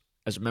sits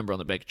as a member on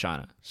the Bank of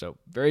China. So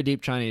very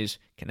deep Chinese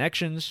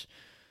connections.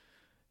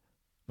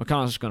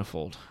 McConnell's is going to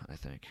fold, I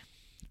think.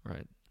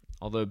 Right.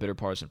 Although bitter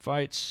partisan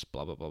fights,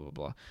 blah, blah, blah, blah,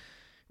 blah.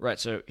 Right,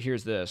 so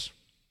here's this.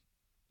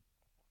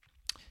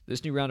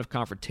 This new round of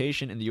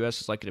confrontation in the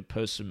U.S. is likely to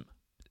pose some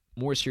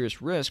more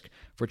serious risk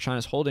for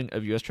China's holding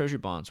of U.S. Treasury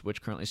bonds,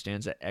 which currently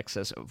stands at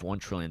excess of $1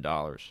 trillion.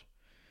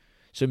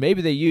 So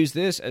maybe they use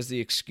this as the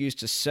excuse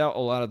to sell a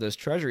lot of those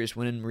treasuries,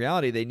 when in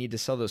reality they need to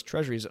sell those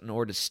treasuries in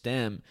order to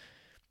stem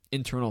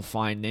internal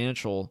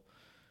financial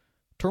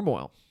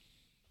turmoil.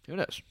 Who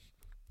knows?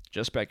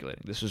 Just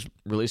speculating. This was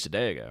released a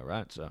day ago,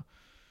 right?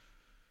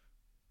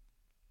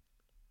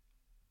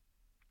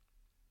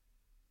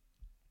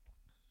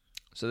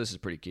 So this is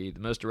pretty key. The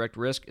most direct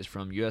risk is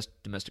from U.S.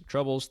 domestic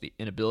troubles, the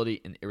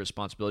inability and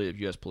irresponsibility of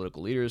U.S.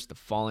 political leaders, the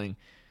falling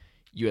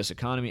U.S.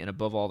 economy, and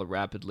above all, the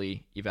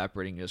rapidly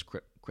evaporating U.S.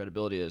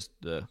 credibility as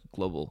the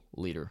global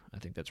leader. I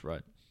think that's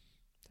right.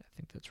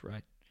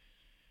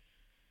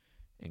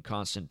 And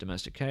constant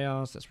domestic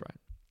chaos. That's right.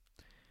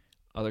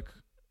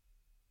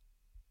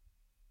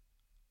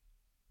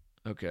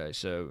 Okay,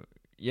 so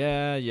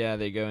yeah,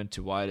 they go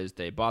into why it is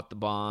they bought the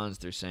bonds.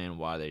 They're saying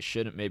why they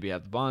shouldn't maybe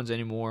have the bonds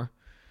anymore.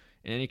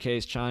 In any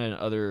case, China and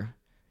other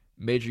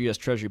major U.S.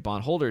 Treasury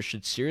bond holders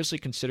should seriously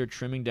consider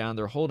trimming down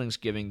their holdings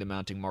given the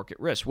mounting market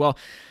risk. Well,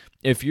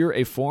 if you're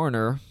a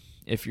foreigner,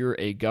 if you're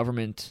a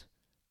government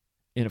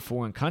in a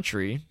foreign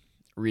country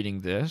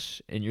reading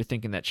this, and you're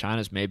thinking that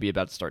China's maybe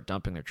about to start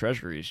dumping their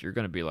treasuries, you're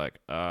going to be like,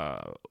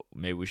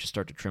 maybe we should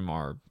start to trim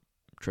our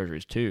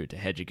treasuries too to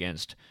hedge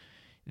against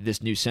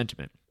this new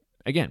sentiment.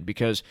 Again,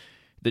 because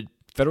the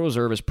Federal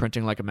Reserve is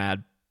printing like a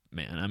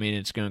madman. I mean,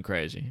 it's going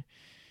crazy.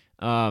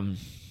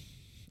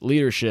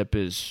 Leadership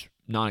is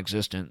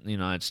non-existent in the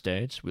United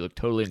States. We look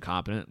totally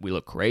incompetent. We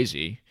look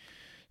crazy.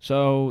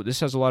 So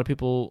this has a lot of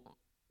people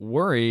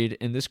worried,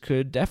 and this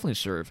could definitely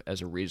serve as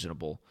a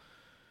reasonable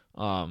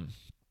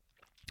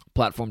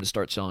platform to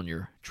start selling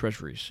your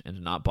treasuries and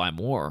to not buy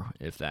more,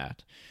 if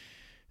that.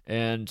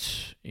 And,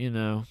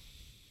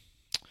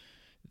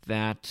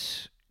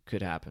 that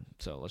could happen.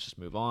 So let's just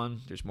move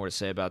on. There's more to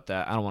say about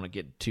that. I don't want to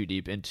get too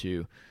deep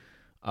into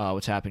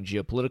what's happening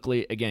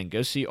geopolitically. Again,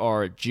 go see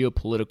our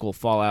geopolitical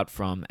fallout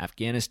from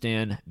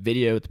Afghanistan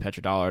video with the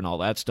petrodollar and all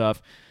that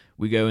stuff.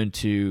 We go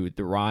into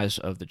the rise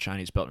of the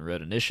Chinese Belt and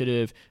Road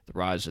Initiative, the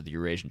rise of the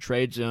Eurasian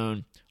Trade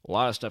Zone, a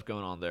lot of stuff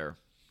going on there.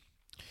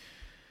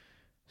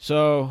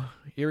 So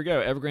here we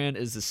go. Evergrande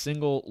is the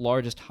single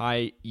largest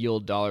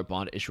high-yield dollar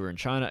bond issuer in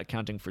China,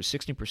 accounting for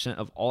 16%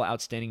 of all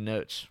outstanding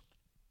notes.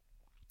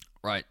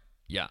 Right,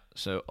 yeah,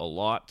 so a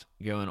lot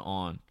going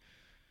on.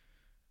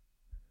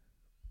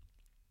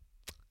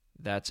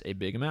 That's a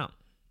big amount.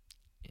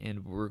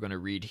 And we're going to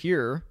read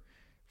here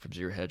from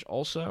Zero Hedge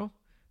also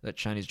that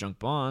Chinese junk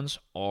bonds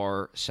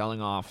are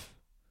selling off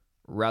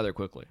rather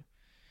quickly.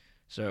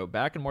 So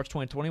back in March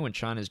 2020, when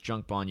China's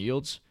junk bond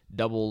yields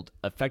doubled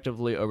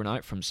effectively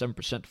overnight from 7%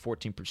 to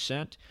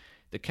 14%,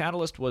 the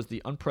catalyst was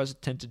the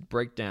unprecedented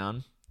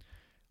lockdown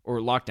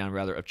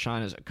of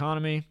China's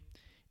economy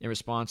in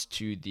response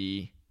to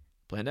the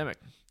pandemic,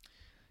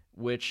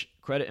 which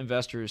credit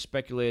investors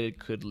speculated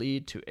could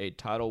lead to a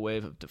tidal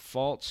wave of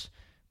defaults,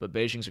 but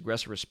Beijing's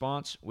aggressive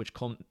response, which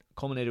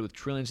culminated with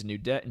trillions in new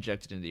debt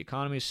injected into the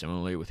economy,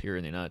 similarly with here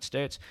in the United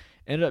States,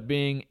 ended up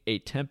being a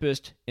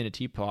tempest in a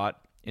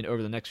teapot, and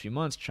over the next few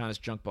months, China's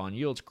junk bond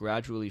yields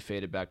gradually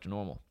faded back to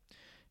normal.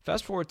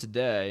 Fast forward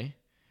today,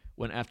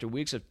 when after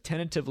weeks of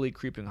tentatively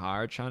creeping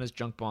higher, China's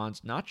junk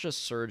bonds not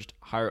just surged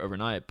higher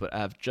overnight, but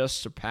have just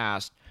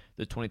surpassed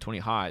the 2020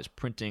 highs,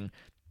 printing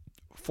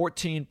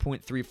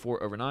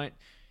 14.34 overnight,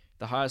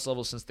 the highest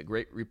level since the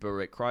Great Repo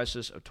Rate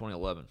Crisis of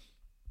 2011.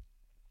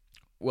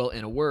 Well,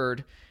 in a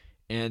word,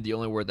 and the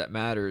only word that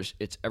matters,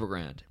 it's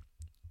Evergrande.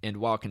 And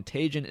while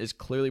Contagion is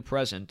clearly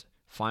present,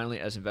 finally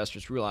as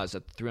investors realize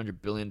that the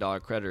 $300 billion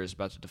creditor is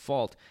about to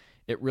default,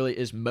 it really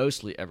is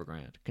mostly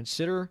Evergrande.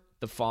 Consider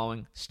the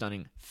following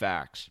stunning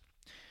facts.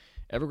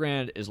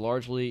 Evergrande is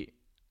largely...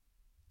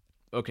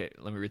 Okay,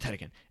 let me read that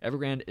again.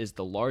 Evergrande is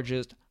the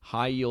largest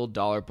high-yield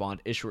dollar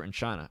bond issuer in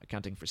China,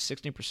 accounting for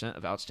 16%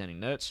 of outstanding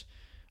notes,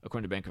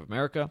 according to Bank of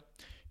America.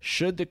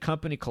 Should the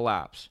company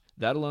collapse,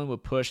 that alone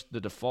would push the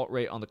default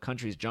rate on the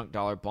country's junk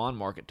dollar bond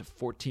market to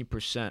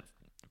 14%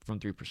 from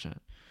 3%.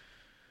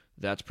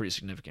 That's pretty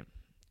significant.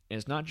 And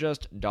it's not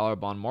just dollar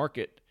bond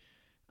market,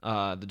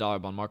 the dollar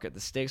bond market.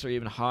 The stakes are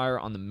even higher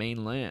on the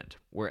mainland,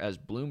 whereas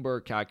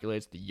Bloomberg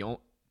calculates the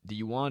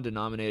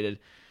yuan-denominated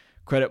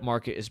credit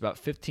market is about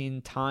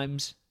 15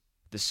 times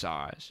the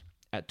size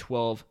at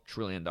 $12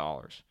 trillion.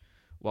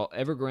 While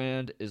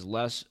Evergrande is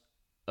less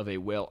of a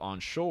whale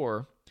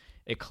onshore,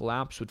 A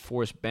collapse would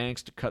force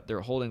banks to cut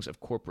their holdings of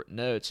corporate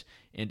notes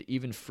and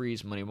even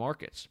freeze money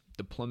markets,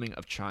 the plumbing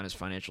of China's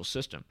financial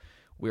system.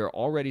 We are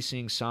already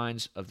seeing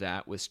signs of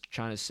that with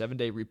China's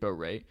 7-day repo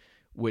rate,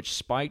 which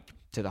spiked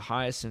to the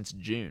highest since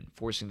June,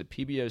 forcing the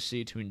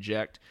PBOC to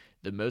inject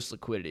the most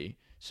liquidity,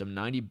 some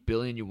 90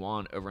 billion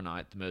yuan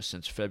overnight, the most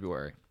since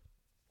February.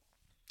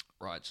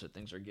 Right, so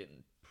things are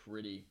getting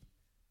pretty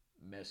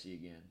messy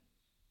again.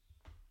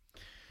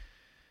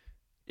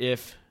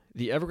 If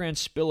the Evergrande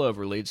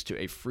spillover leads to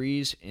a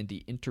freeze in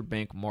the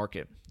interbank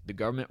market, the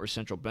government or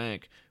central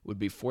bank would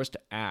be forced to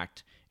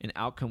act, an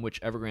outcome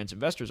which Evergrande's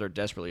investors are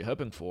desperately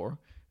hoping for,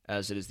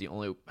 as it is the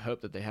only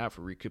hope that they have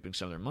for recouping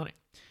some of their money.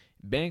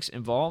 Banks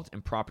involved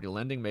in property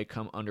lending may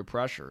come under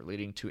pressure,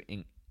 leading to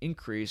an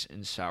increase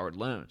in soured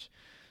loans.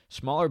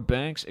 Smaller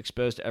banks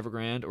exposed to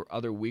Evergrande or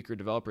other weaker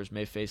developers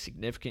may face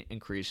significant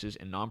increases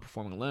in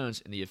non-performing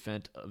loans in the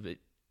event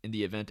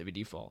of a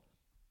default.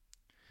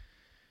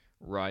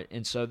 Right,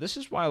 and so this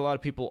is why a lot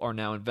of people are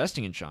now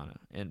investing in China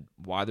and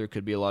why there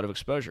could be a lot of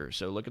exposure.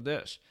 So look at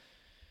this.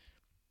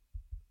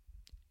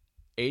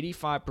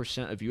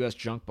 85% of U.S.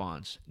 junk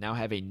bonds now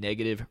have a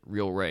negative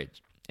real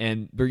rate.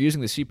 And they're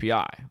using the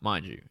CPI,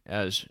 mind you,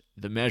 as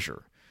the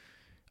measure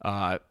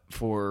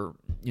for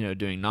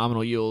doing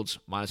nominal yields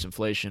minus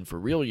inflation for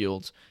real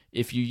yields.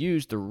 If you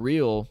use the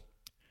real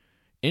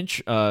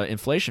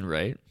inflation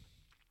rate,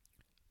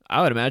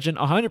 I would imagine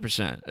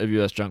 100% of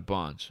U.S. junk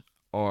bonds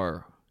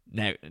are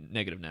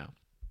negative now.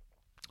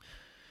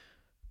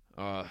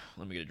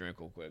 Let me get a drink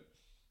real quick.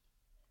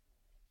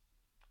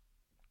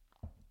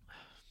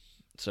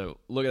 So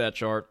look at that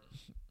chart.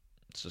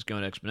 It's just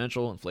going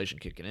exponential, inflation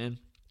kicking in.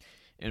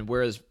 And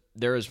whereas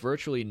there is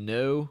virtually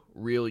no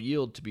real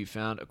yield to be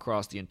found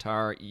across the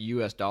entire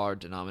U.S.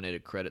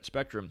 dollar-denominated credit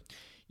spectrum,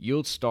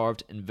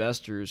 yield-starved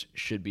investors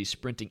should be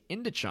sprinting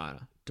into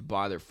China to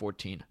buy their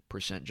 14%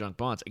 junk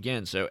bonds.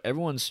 Again, so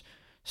everyone's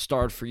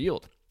starved for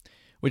yield,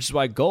 which is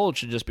why gold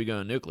should just be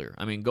going nuclear.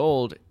 I mean,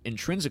 gold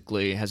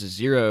intrinsically has a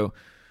 0%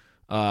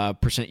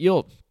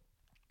 yield.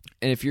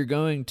 And if you're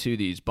going to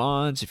these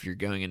bonds, if you're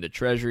going into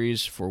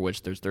treasuries, for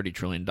which there's $30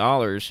 trillion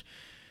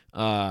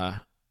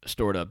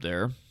stored up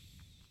there,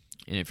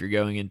 and if you're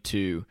going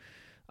into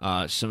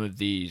some of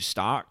these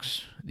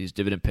stocks, these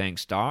dividend-paying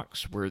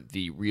stocks, where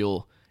the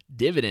real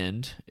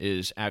dividend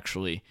is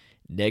actually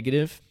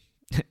negative,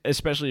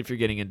 especially if you're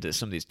getting into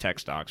some of these tech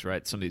stocks,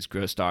 right? Some of these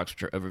growth stocks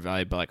which are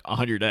overvalued by like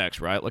 100x,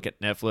 right? Look at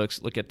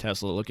Netflix, look at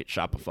Tesla, look at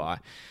Shopify.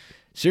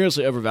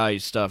 Seriously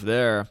overvalued stuff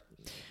there.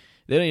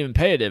 They don't even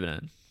pay a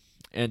dividend.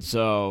 And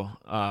so,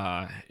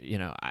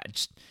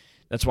 that's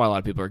why a lot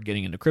of people are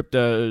getting into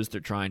cryptos. They're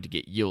trying to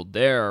get yield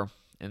there.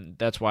 And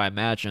that's why I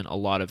imagine a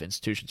lot of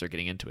institutions are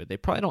getting into it. They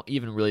probably don't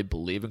even really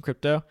believe in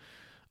crypto.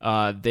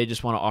 They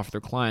just want to offer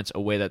their clients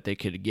a way that they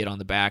could get on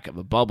the back of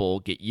a bubble,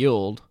 get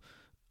yield,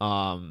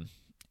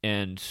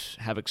 and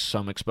have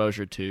some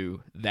exposure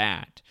to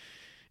that.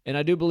 And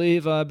I do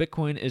believe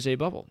Bitcoin is a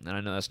bubble. And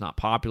I know that's not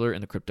popular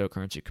in the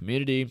cryptocurrency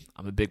community.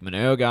 I'm a big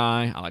Monero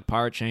guy. I like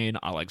Pirate Chain.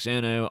 I like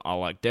Xano. I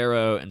like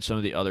Darrow and some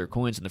of the other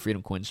coins in the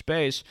Freedom Coin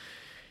space.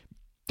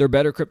 They're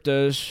better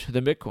cryptos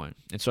than Bitcoin.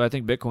 And so I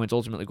think Bitcoin's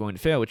ultimately going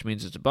to fail, which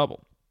means it's a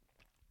bubble.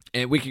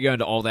 And we could go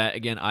into all that.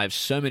 Again, I have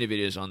so many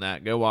videos on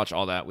that. Go watch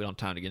all that. We don't have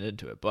time to get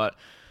into it. But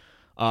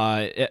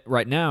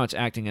right now it's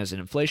acting as an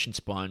inflation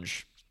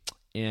sponge,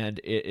 and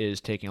it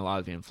is taking a lot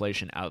of the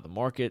inflation out of the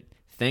market.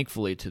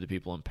 Thankfully, to the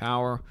people in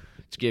power,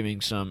 it's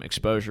giving some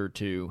exposure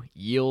to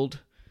yield,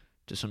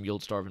 to some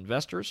yield-starved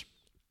investors.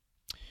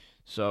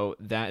 So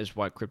that is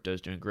why crypto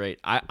is doing great.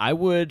 I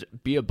would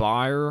be a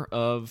buyer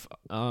of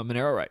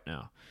Monero right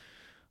now,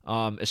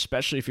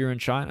 especially if you're in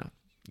China.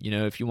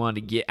 If you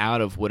wanted to get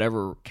out of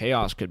whatever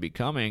chaos could be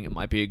coming, it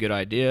might be a good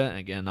idea, and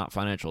again, not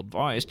financial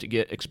advice, to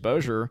get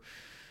exposure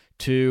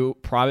to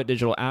private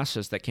digital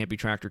assets that can't be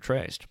tracked or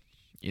traced.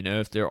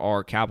 If there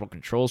are capital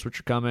controls which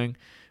are coming,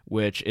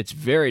 which it's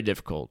very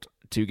difficult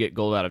to get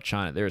gold out of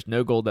China. There is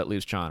no gold that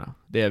leaves China.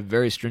 They have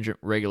very stringent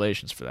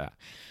regulations for that.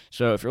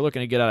 So if you're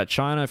looking to get out of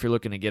China, if you're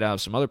looking to get out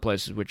of some other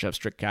places which have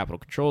strict capital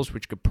controls,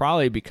 which could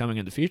probably be coming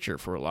in the future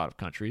for a lot of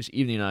countries,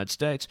 even the United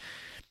States,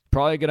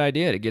 probably a good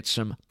idea to get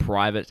some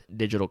private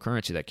digital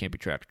currency that can't be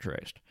tracked or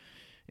traced.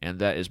 And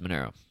that is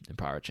Monero and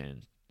Pirate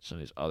Chain, some of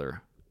these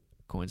other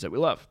coins that we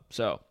love.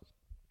 So,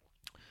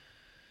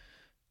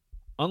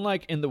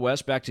 unlike in the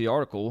West, back to the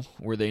article,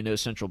 where they know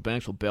central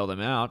banks will bail them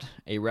out,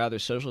 a rather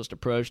socialist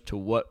approach to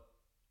what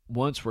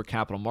once were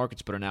capital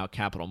markets but are now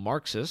capital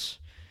Marxists,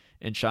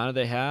 in China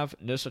they have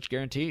no such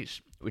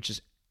guarantees, which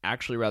is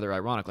actually rather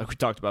ironic. Like we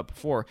talked about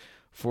before,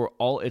 for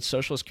all its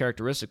socialist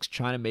characteristics,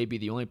 China may be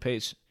the only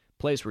place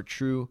where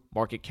true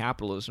market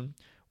capitalism,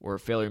 where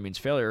failure means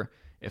failure,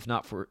 if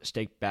not for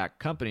state-backed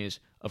companies,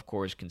 of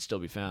course, can still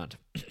be found.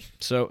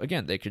 So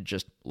again, they could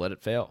just let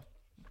it fail.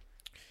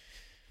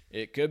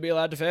 It could be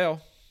allowed to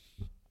fail.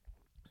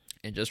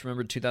 And just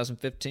remember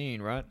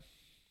 2015, right?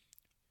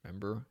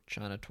 Remember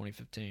China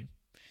 2015.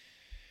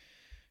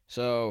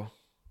 So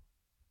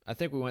I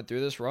think we went through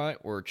this, right?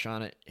 Where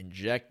China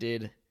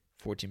injected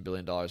 $14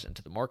 billion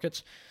into the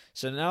markets.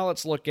 So now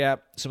let's look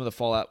at some of the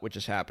fallout which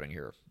is happening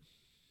here.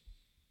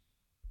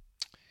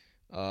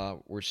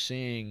 We're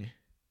seeing...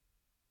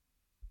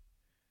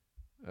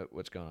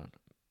 what's going on?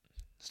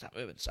 Stop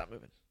moving.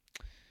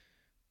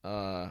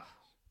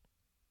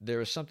 There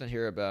was something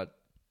here about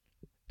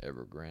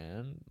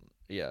Evergrande.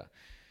 Yeah.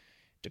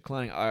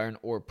 Declining iron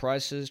ore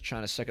prices.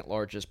 China's second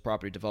largest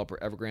property developer,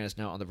 Evergrande, is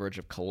now on the verge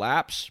of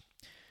collapse.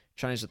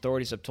 Chinese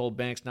authorities have told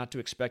banks not to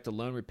expect a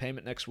loan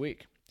repayment next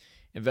week.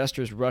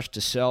 Investors rushed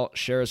to sell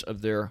shares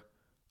of their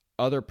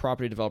other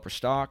property developer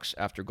stocks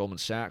after Goldman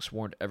Sachs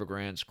warned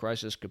Evergrande's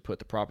crisis could put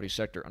the property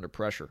sector under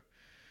pressure.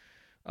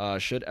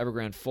 Should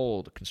Evergrande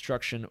fold,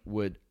 construction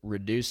would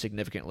reduce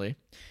significantly,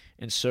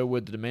 and so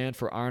would the demand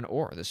for iron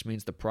ore. This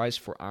means the price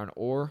for iron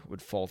ore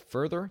would fall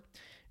further.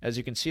 As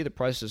you can see, the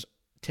price has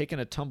taken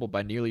a tumble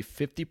by nearly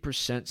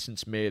 50%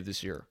 since May of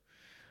this year.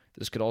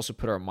 This could also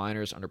put our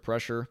miners under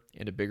pressure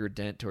and a bigger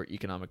dent to our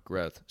economic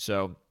growth.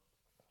 So,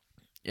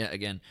 yeah,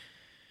 again,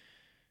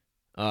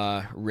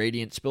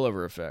 radiant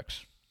spillover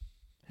effects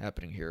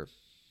happening here.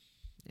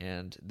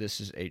 And this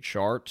is a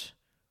chart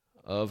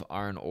of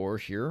iron ore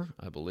here,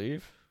 I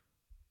believe.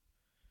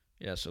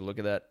 Yeah, so look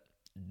at that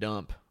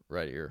dump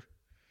right here.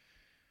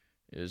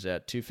 It was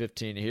at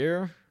 215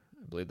 here.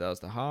 I believe that was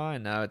the high,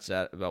 and now it's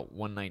at about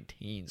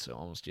 119, so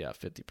almost,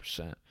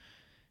 50%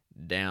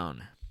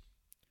 down.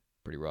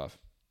 Pretty rough.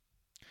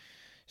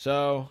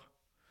 So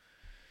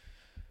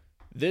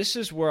this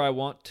is where I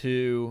want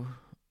to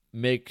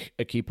make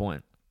a key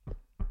point,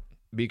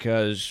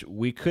 because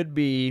we could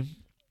be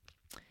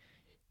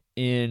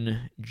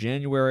in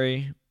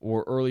January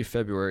or early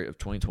February of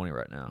 2020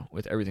 right now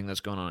with everything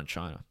that's going on in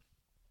China.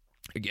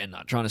 Again,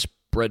 not trying to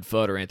spread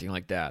FUD or anything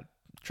like that.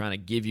 Trying to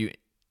give you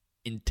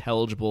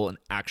intelligible and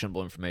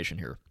actionable information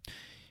here.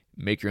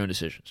 Make your own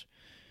decisions.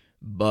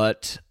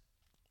 But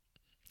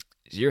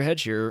Zero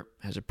Hedge here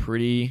has a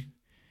pretty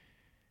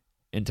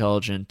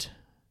intelligent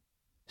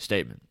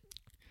statement.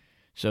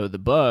 So the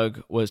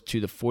bug was to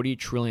the $40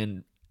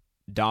 trillion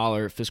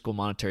fiscal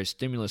monetary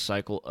stimulus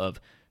cycle of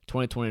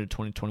 2020 to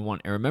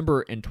 2021. And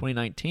remember, in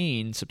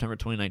 2019, September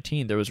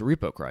 2019, there was a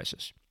repo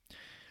crisis.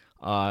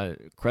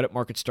 Credit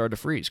markets started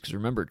to freeze because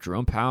remember,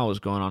 Jerome Powell was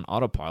going on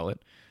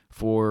autopilot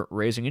for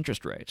raising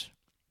interest rates.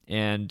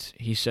 And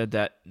he said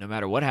that no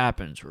matter what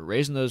happens, we're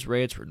raising those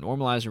rates, we're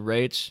normalizing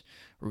rates,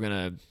 we're going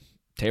to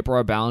taper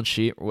our balance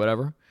sheet or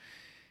whatever.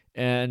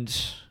 And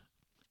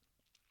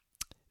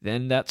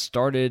then that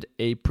started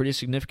a pretty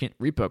significant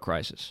repo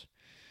crisis.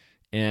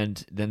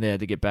 And then they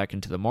had to get back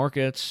into the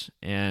markets,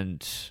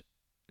 and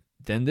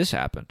then this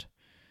happened.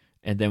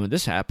 And then when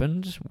this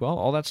happened, well,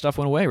 all that stuff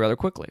went away rather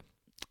quickly.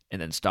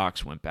 And then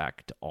stocks went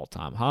back to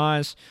all-time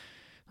highs.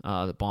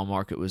 The bond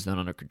market was then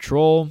under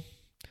control.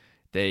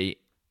 They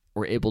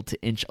were able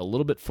to inch a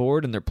little bit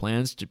forward in their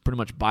plans to pretty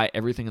much buy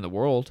everything in the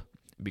world,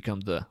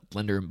 become the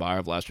lender and buyer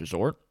of last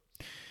resort,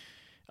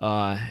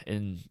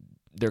 in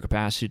their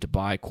capacity to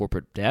buy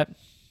corporate debt.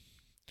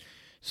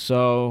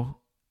 So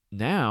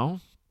now,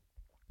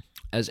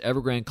 as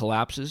Evergrande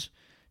collapses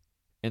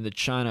and the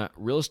China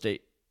real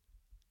estate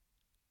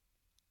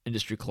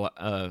industry hold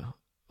on,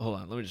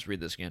 let me just read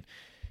this again.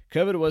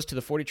 COVID was to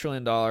the $40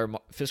 trillion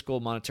fiscal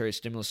monetary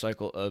stimulus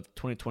cycle of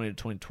 2020 to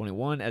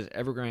 2021, as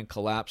Evergrande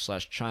collapse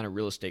 / China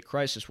real estate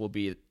crisis will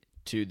be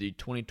to the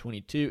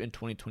 2022 and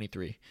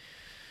 2023.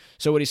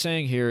 So what he's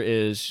saying here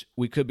is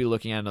we could be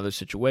looking at another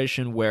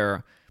situation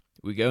where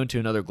we go into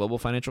another global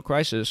financial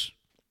crisis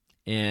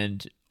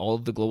and all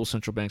of the global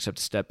central banks have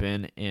to step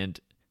in and,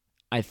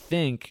 I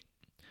think,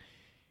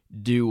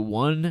 do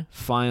one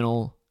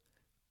final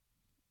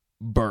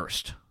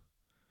burst.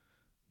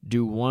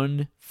 Do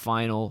one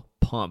final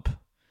pump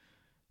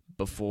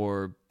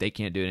before they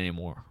can't do it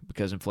anymore,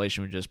 because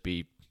inflation would just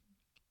be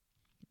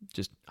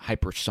just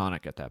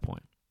hypersonic at that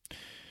point.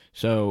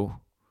 So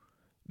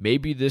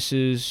maybe this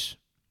is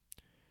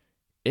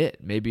it.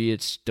 Maybe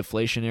it's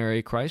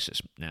deflationary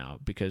crisis now,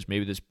 because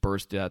maybe this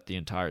burst out the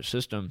entire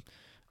system.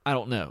 I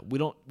don't know. We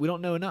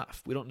don't know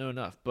enough. We don't know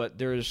enough. But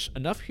there's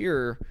enough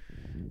here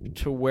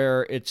to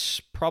where it's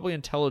probably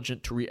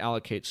intelligent to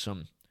reallocate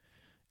some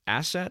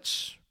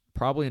assets.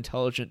 Probably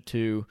intelligent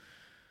to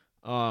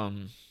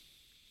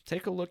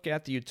take a look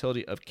at the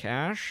utility of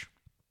cash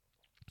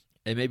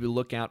and maybe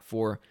look out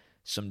for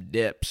some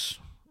dips,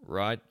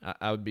 right?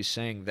 I would be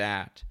saying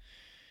that.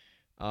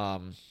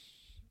 And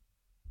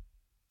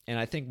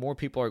I think more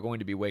people are going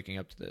to be waking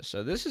up to this.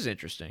 So this is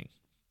interesting.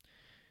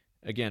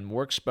 Again,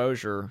 more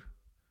exposure.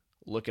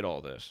 Look at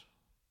all this.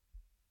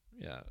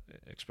 Yeah,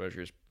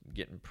 exposure is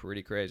getting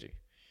pretty crazy.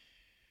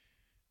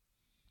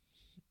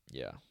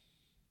 Yeah.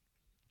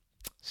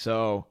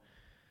 So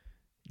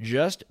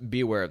just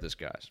be aware of this,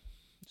 guys.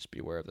 Just be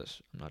aware of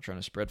this. I'm not trying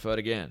to spread FUD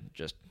again.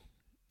 Just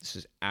this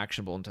is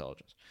actionable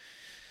intelligence.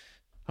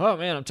 Oh,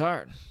 man, I'm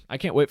tired. I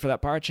can't wait for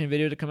that Pirate Chain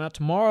video to come out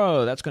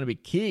tomorrow. That's going to be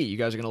key. You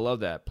guys are going to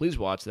love that. Please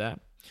watch that.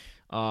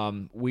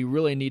 We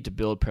really need to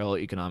build parallel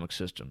economic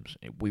systems.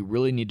 We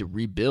really need to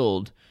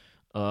rebuild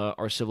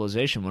our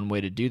civilization. One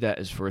way to do that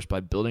is first by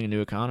building a new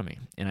economy.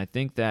 And I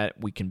think that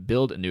we can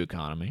build a new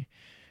economy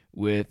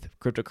with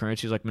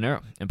cryptocurrencies like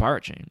Monero and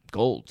Pirate Chain,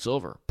 gold,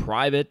 silver,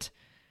 private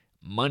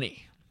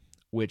money,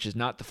 which is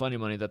not the funny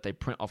money that they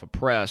print off a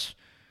press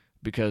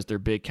because they're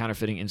big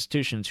counterfeiting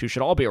institutions who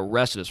should all be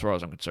arrested as far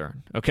as I'm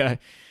concerned, okay?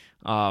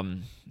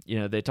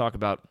 They talk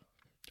about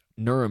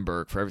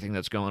Nuremberg for everything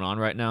that's going on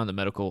right now in the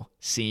medical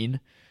scene.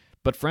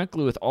 But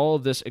frankly, with all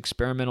of this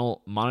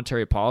experimental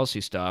monetary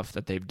policy stuff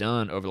that they've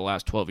done over the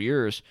last 12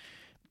 years,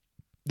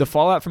 the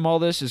fallout from all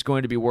this is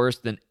going to be worse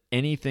than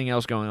anything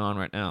else going on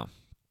right now.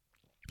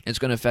 It's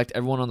going to affect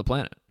everyone on the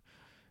planet.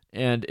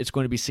 And it's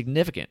going to be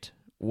significant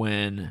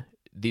when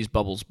these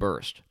bubbles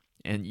burst.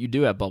 And you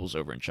do have bubbles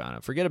over in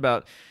China. Forget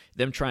about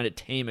them trying to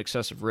tame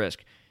excessive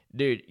risk.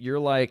 Dude, you're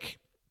like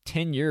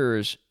 10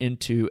 years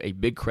into a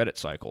big credit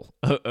cycle,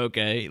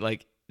 okay?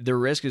 Like, the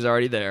risk is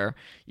already there.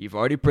 You've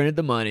already printed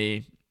the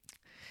money.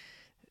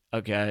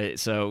 Okay,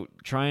 so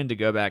trying to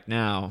go back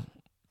now,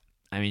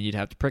 I mean, you'd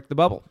have to prick the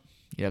bubble.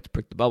 You have to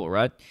prick the bubble,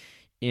 right?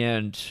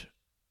 And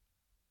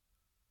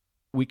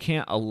we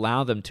can't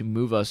allow them to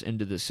move us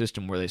into the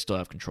system where they still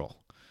have control.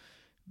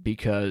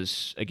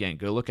 Because, again,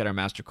 go look at our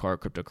MasterCard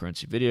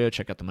cryptocurrency video.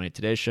 Check out the Money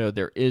Today show.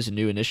 There is a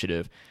new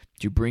initiative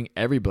to bring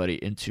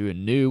everybody into a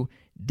new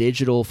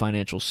digital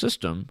financial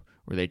system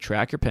where they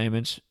track your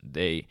payments.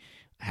 They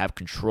have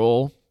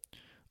control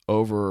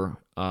over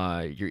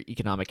your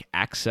economic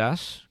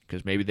access,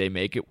 because maybe they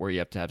make it where you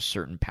have to have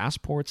certain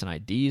passports and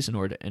IDs in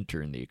order to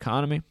enter in the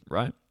economy,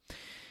 right?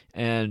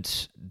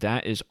 And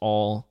that is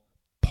all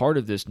part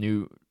of this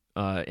new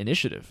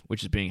initiative,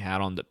 which is being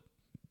had on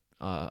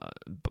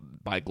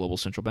by global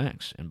central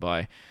banks and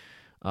by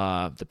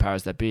the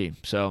powers that be.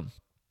 So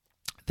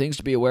things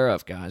to be aware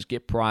of, guys.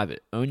 Get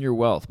private. Own your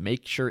wealth.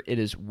 Make sure it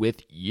is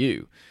with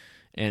you.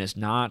 And it's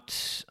not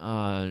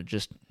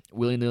just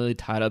willy-nilly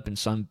tied up in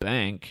some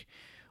bank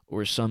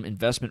or some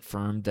investment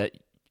firm that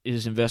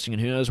is investing in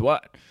who knows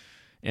what.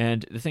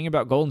 And the thing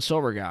about gold and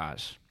silver,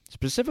 guys,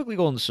 specifically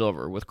gold and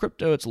silver, with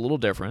crypto it's a little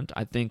different.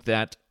 I think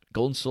that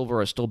gold and silver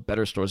are still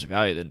better stores of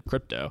value than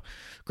crypto.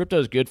 Crypto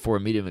is good for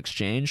a medium of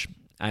exchange.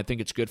 I think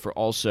it's good for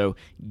also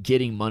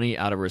getting money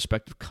out of a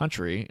respective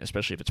country,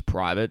 especially if it's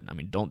private. I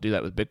mean, don't do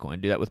that with Bitcoin.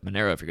 Do that with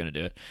Monero if you're going to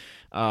do it.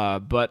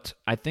 But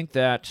I think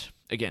that,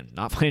 again,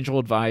 not financial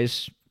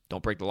advice.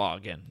 Don't break the law.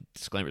 Again,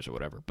 disclaimers or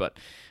whatever. But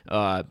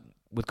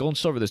with gold and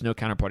silver, there's no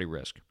counterparty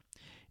risk.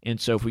 And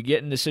so if we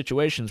get into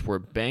situations where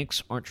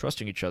banks aren't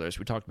trusting each other, as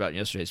we talked about in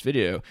yesterday's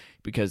video,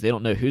 because they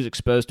don't know who's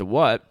exposed to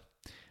what,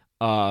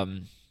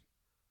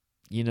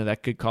 that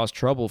could cause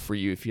trouble for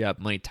you if you have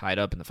money tied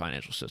up in the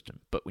financial system.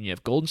 But when you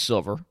have gold and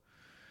silver,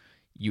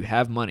 you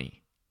have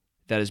money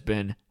that has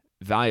been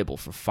valuable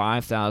for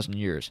 5,000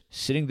 years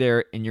sitting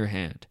there in your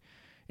hand.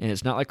 And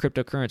it's not like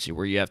cryptocurrency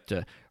where you have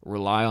to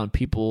rely on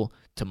people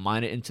to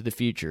mine it into the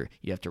future.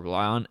 You have to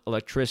rely on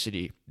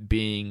electricity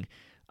being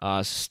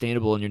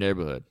sustainable in your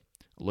neighborhood.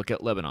 Look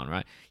at Lebanon,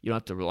 right? You don't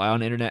have to rely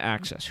on internet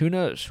access. Who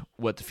knows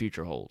what the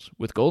future holds?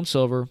 With gold and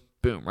silver,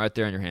 boom, right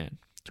there in your hand.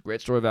 It's a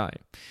great store of value.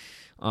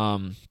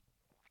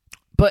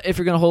 But if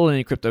you're going to hold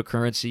any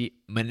cryptocurrency,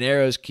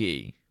 Monero's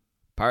key.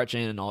 Pirate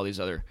Chain and all these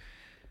other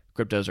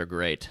cryptos are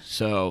great.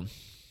 So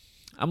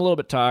I'm a little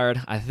bit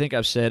tired. I think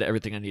I've said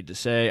everything I need to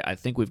say. I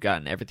think we've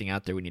gotten everything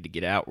out there we need to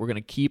get out. We're going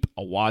to keep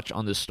a watch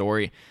on this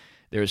story.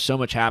 There is so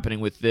much happening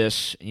with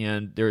this,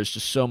 and there is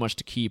just so much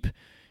to keep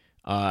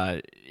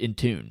in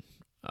tune.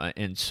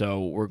 And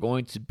so we're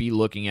going to be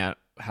looking at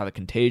how the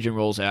Contagion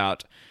rolls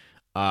out,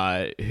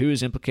 who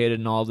is implicated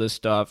in all this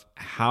stuff,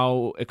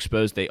 how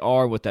exposed they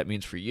are, what that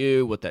means for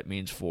you, what that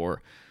means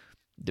for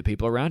the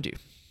people around you,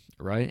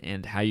 right?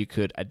 And how you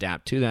could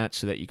adapt to that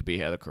so that you could be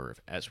ahead of the curve,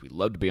 as we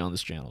love to be on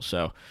this channel.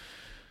 So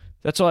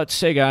that's all I have to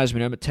say, guys. My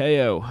name is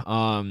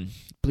Mateo.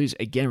 Please,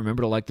 again,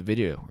 remember to like the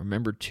video.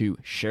 Remember to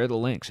share the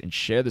links and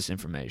share this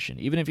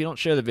information. Even if you don't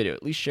share the video,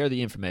 at least share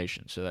the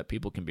information so that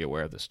people can be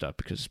aware of this stuff,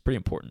 because it's pretty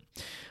important.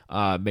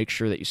 Make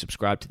sure that you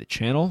subscribe to the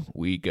channel.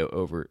 We go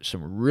over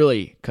some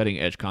really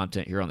cutting-edge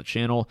content here on the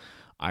channel.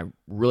 I'm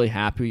really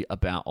happy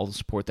about all the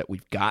support that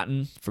we've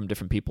gotten from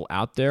different people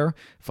out there,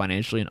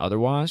 financially and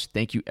otherwise.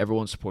 Thank you,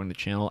 everyone supporting the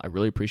channel. I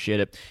really appreciate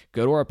it.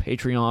 Go to our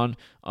Patreon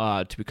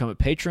to become a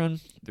patron.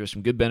 There's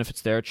some good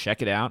benefits there.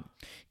 Check it out.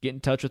 Get in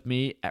touch with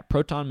me at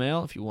Proton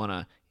Mail if you want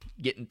to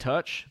get in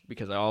touch,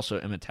 because I also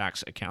am a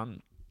tax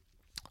accountant.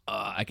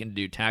 I can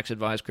do tax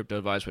advice, crypto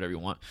advice, whatever you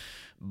want.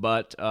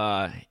 But,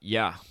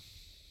 yeah.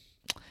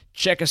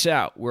 Check us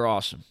out. We're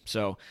awesome.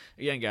 So,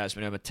 again, guys,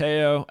 my name is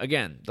Mateo.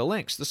 Again, the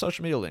links, the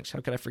social media links.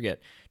 How could I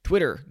forget?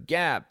 Twitter,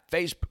 Gab,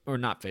 Facebook, or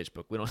not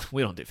Facebook.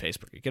 We don't do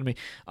Facebook. Are you kidding me?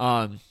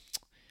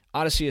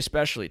 Odyssey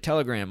especially,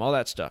 Telegram, all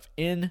that stuff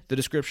in the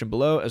description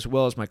below, as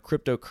well as my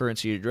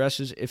cryptocurrency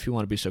addresses if you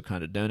want to be so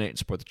kind to donate and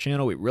support the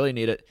channel. We really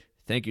need it.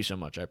 Thank you so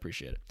much. I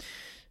appreciate it.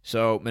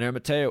 So, my name is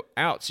Mateo.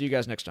 Out. See you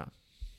guys next time.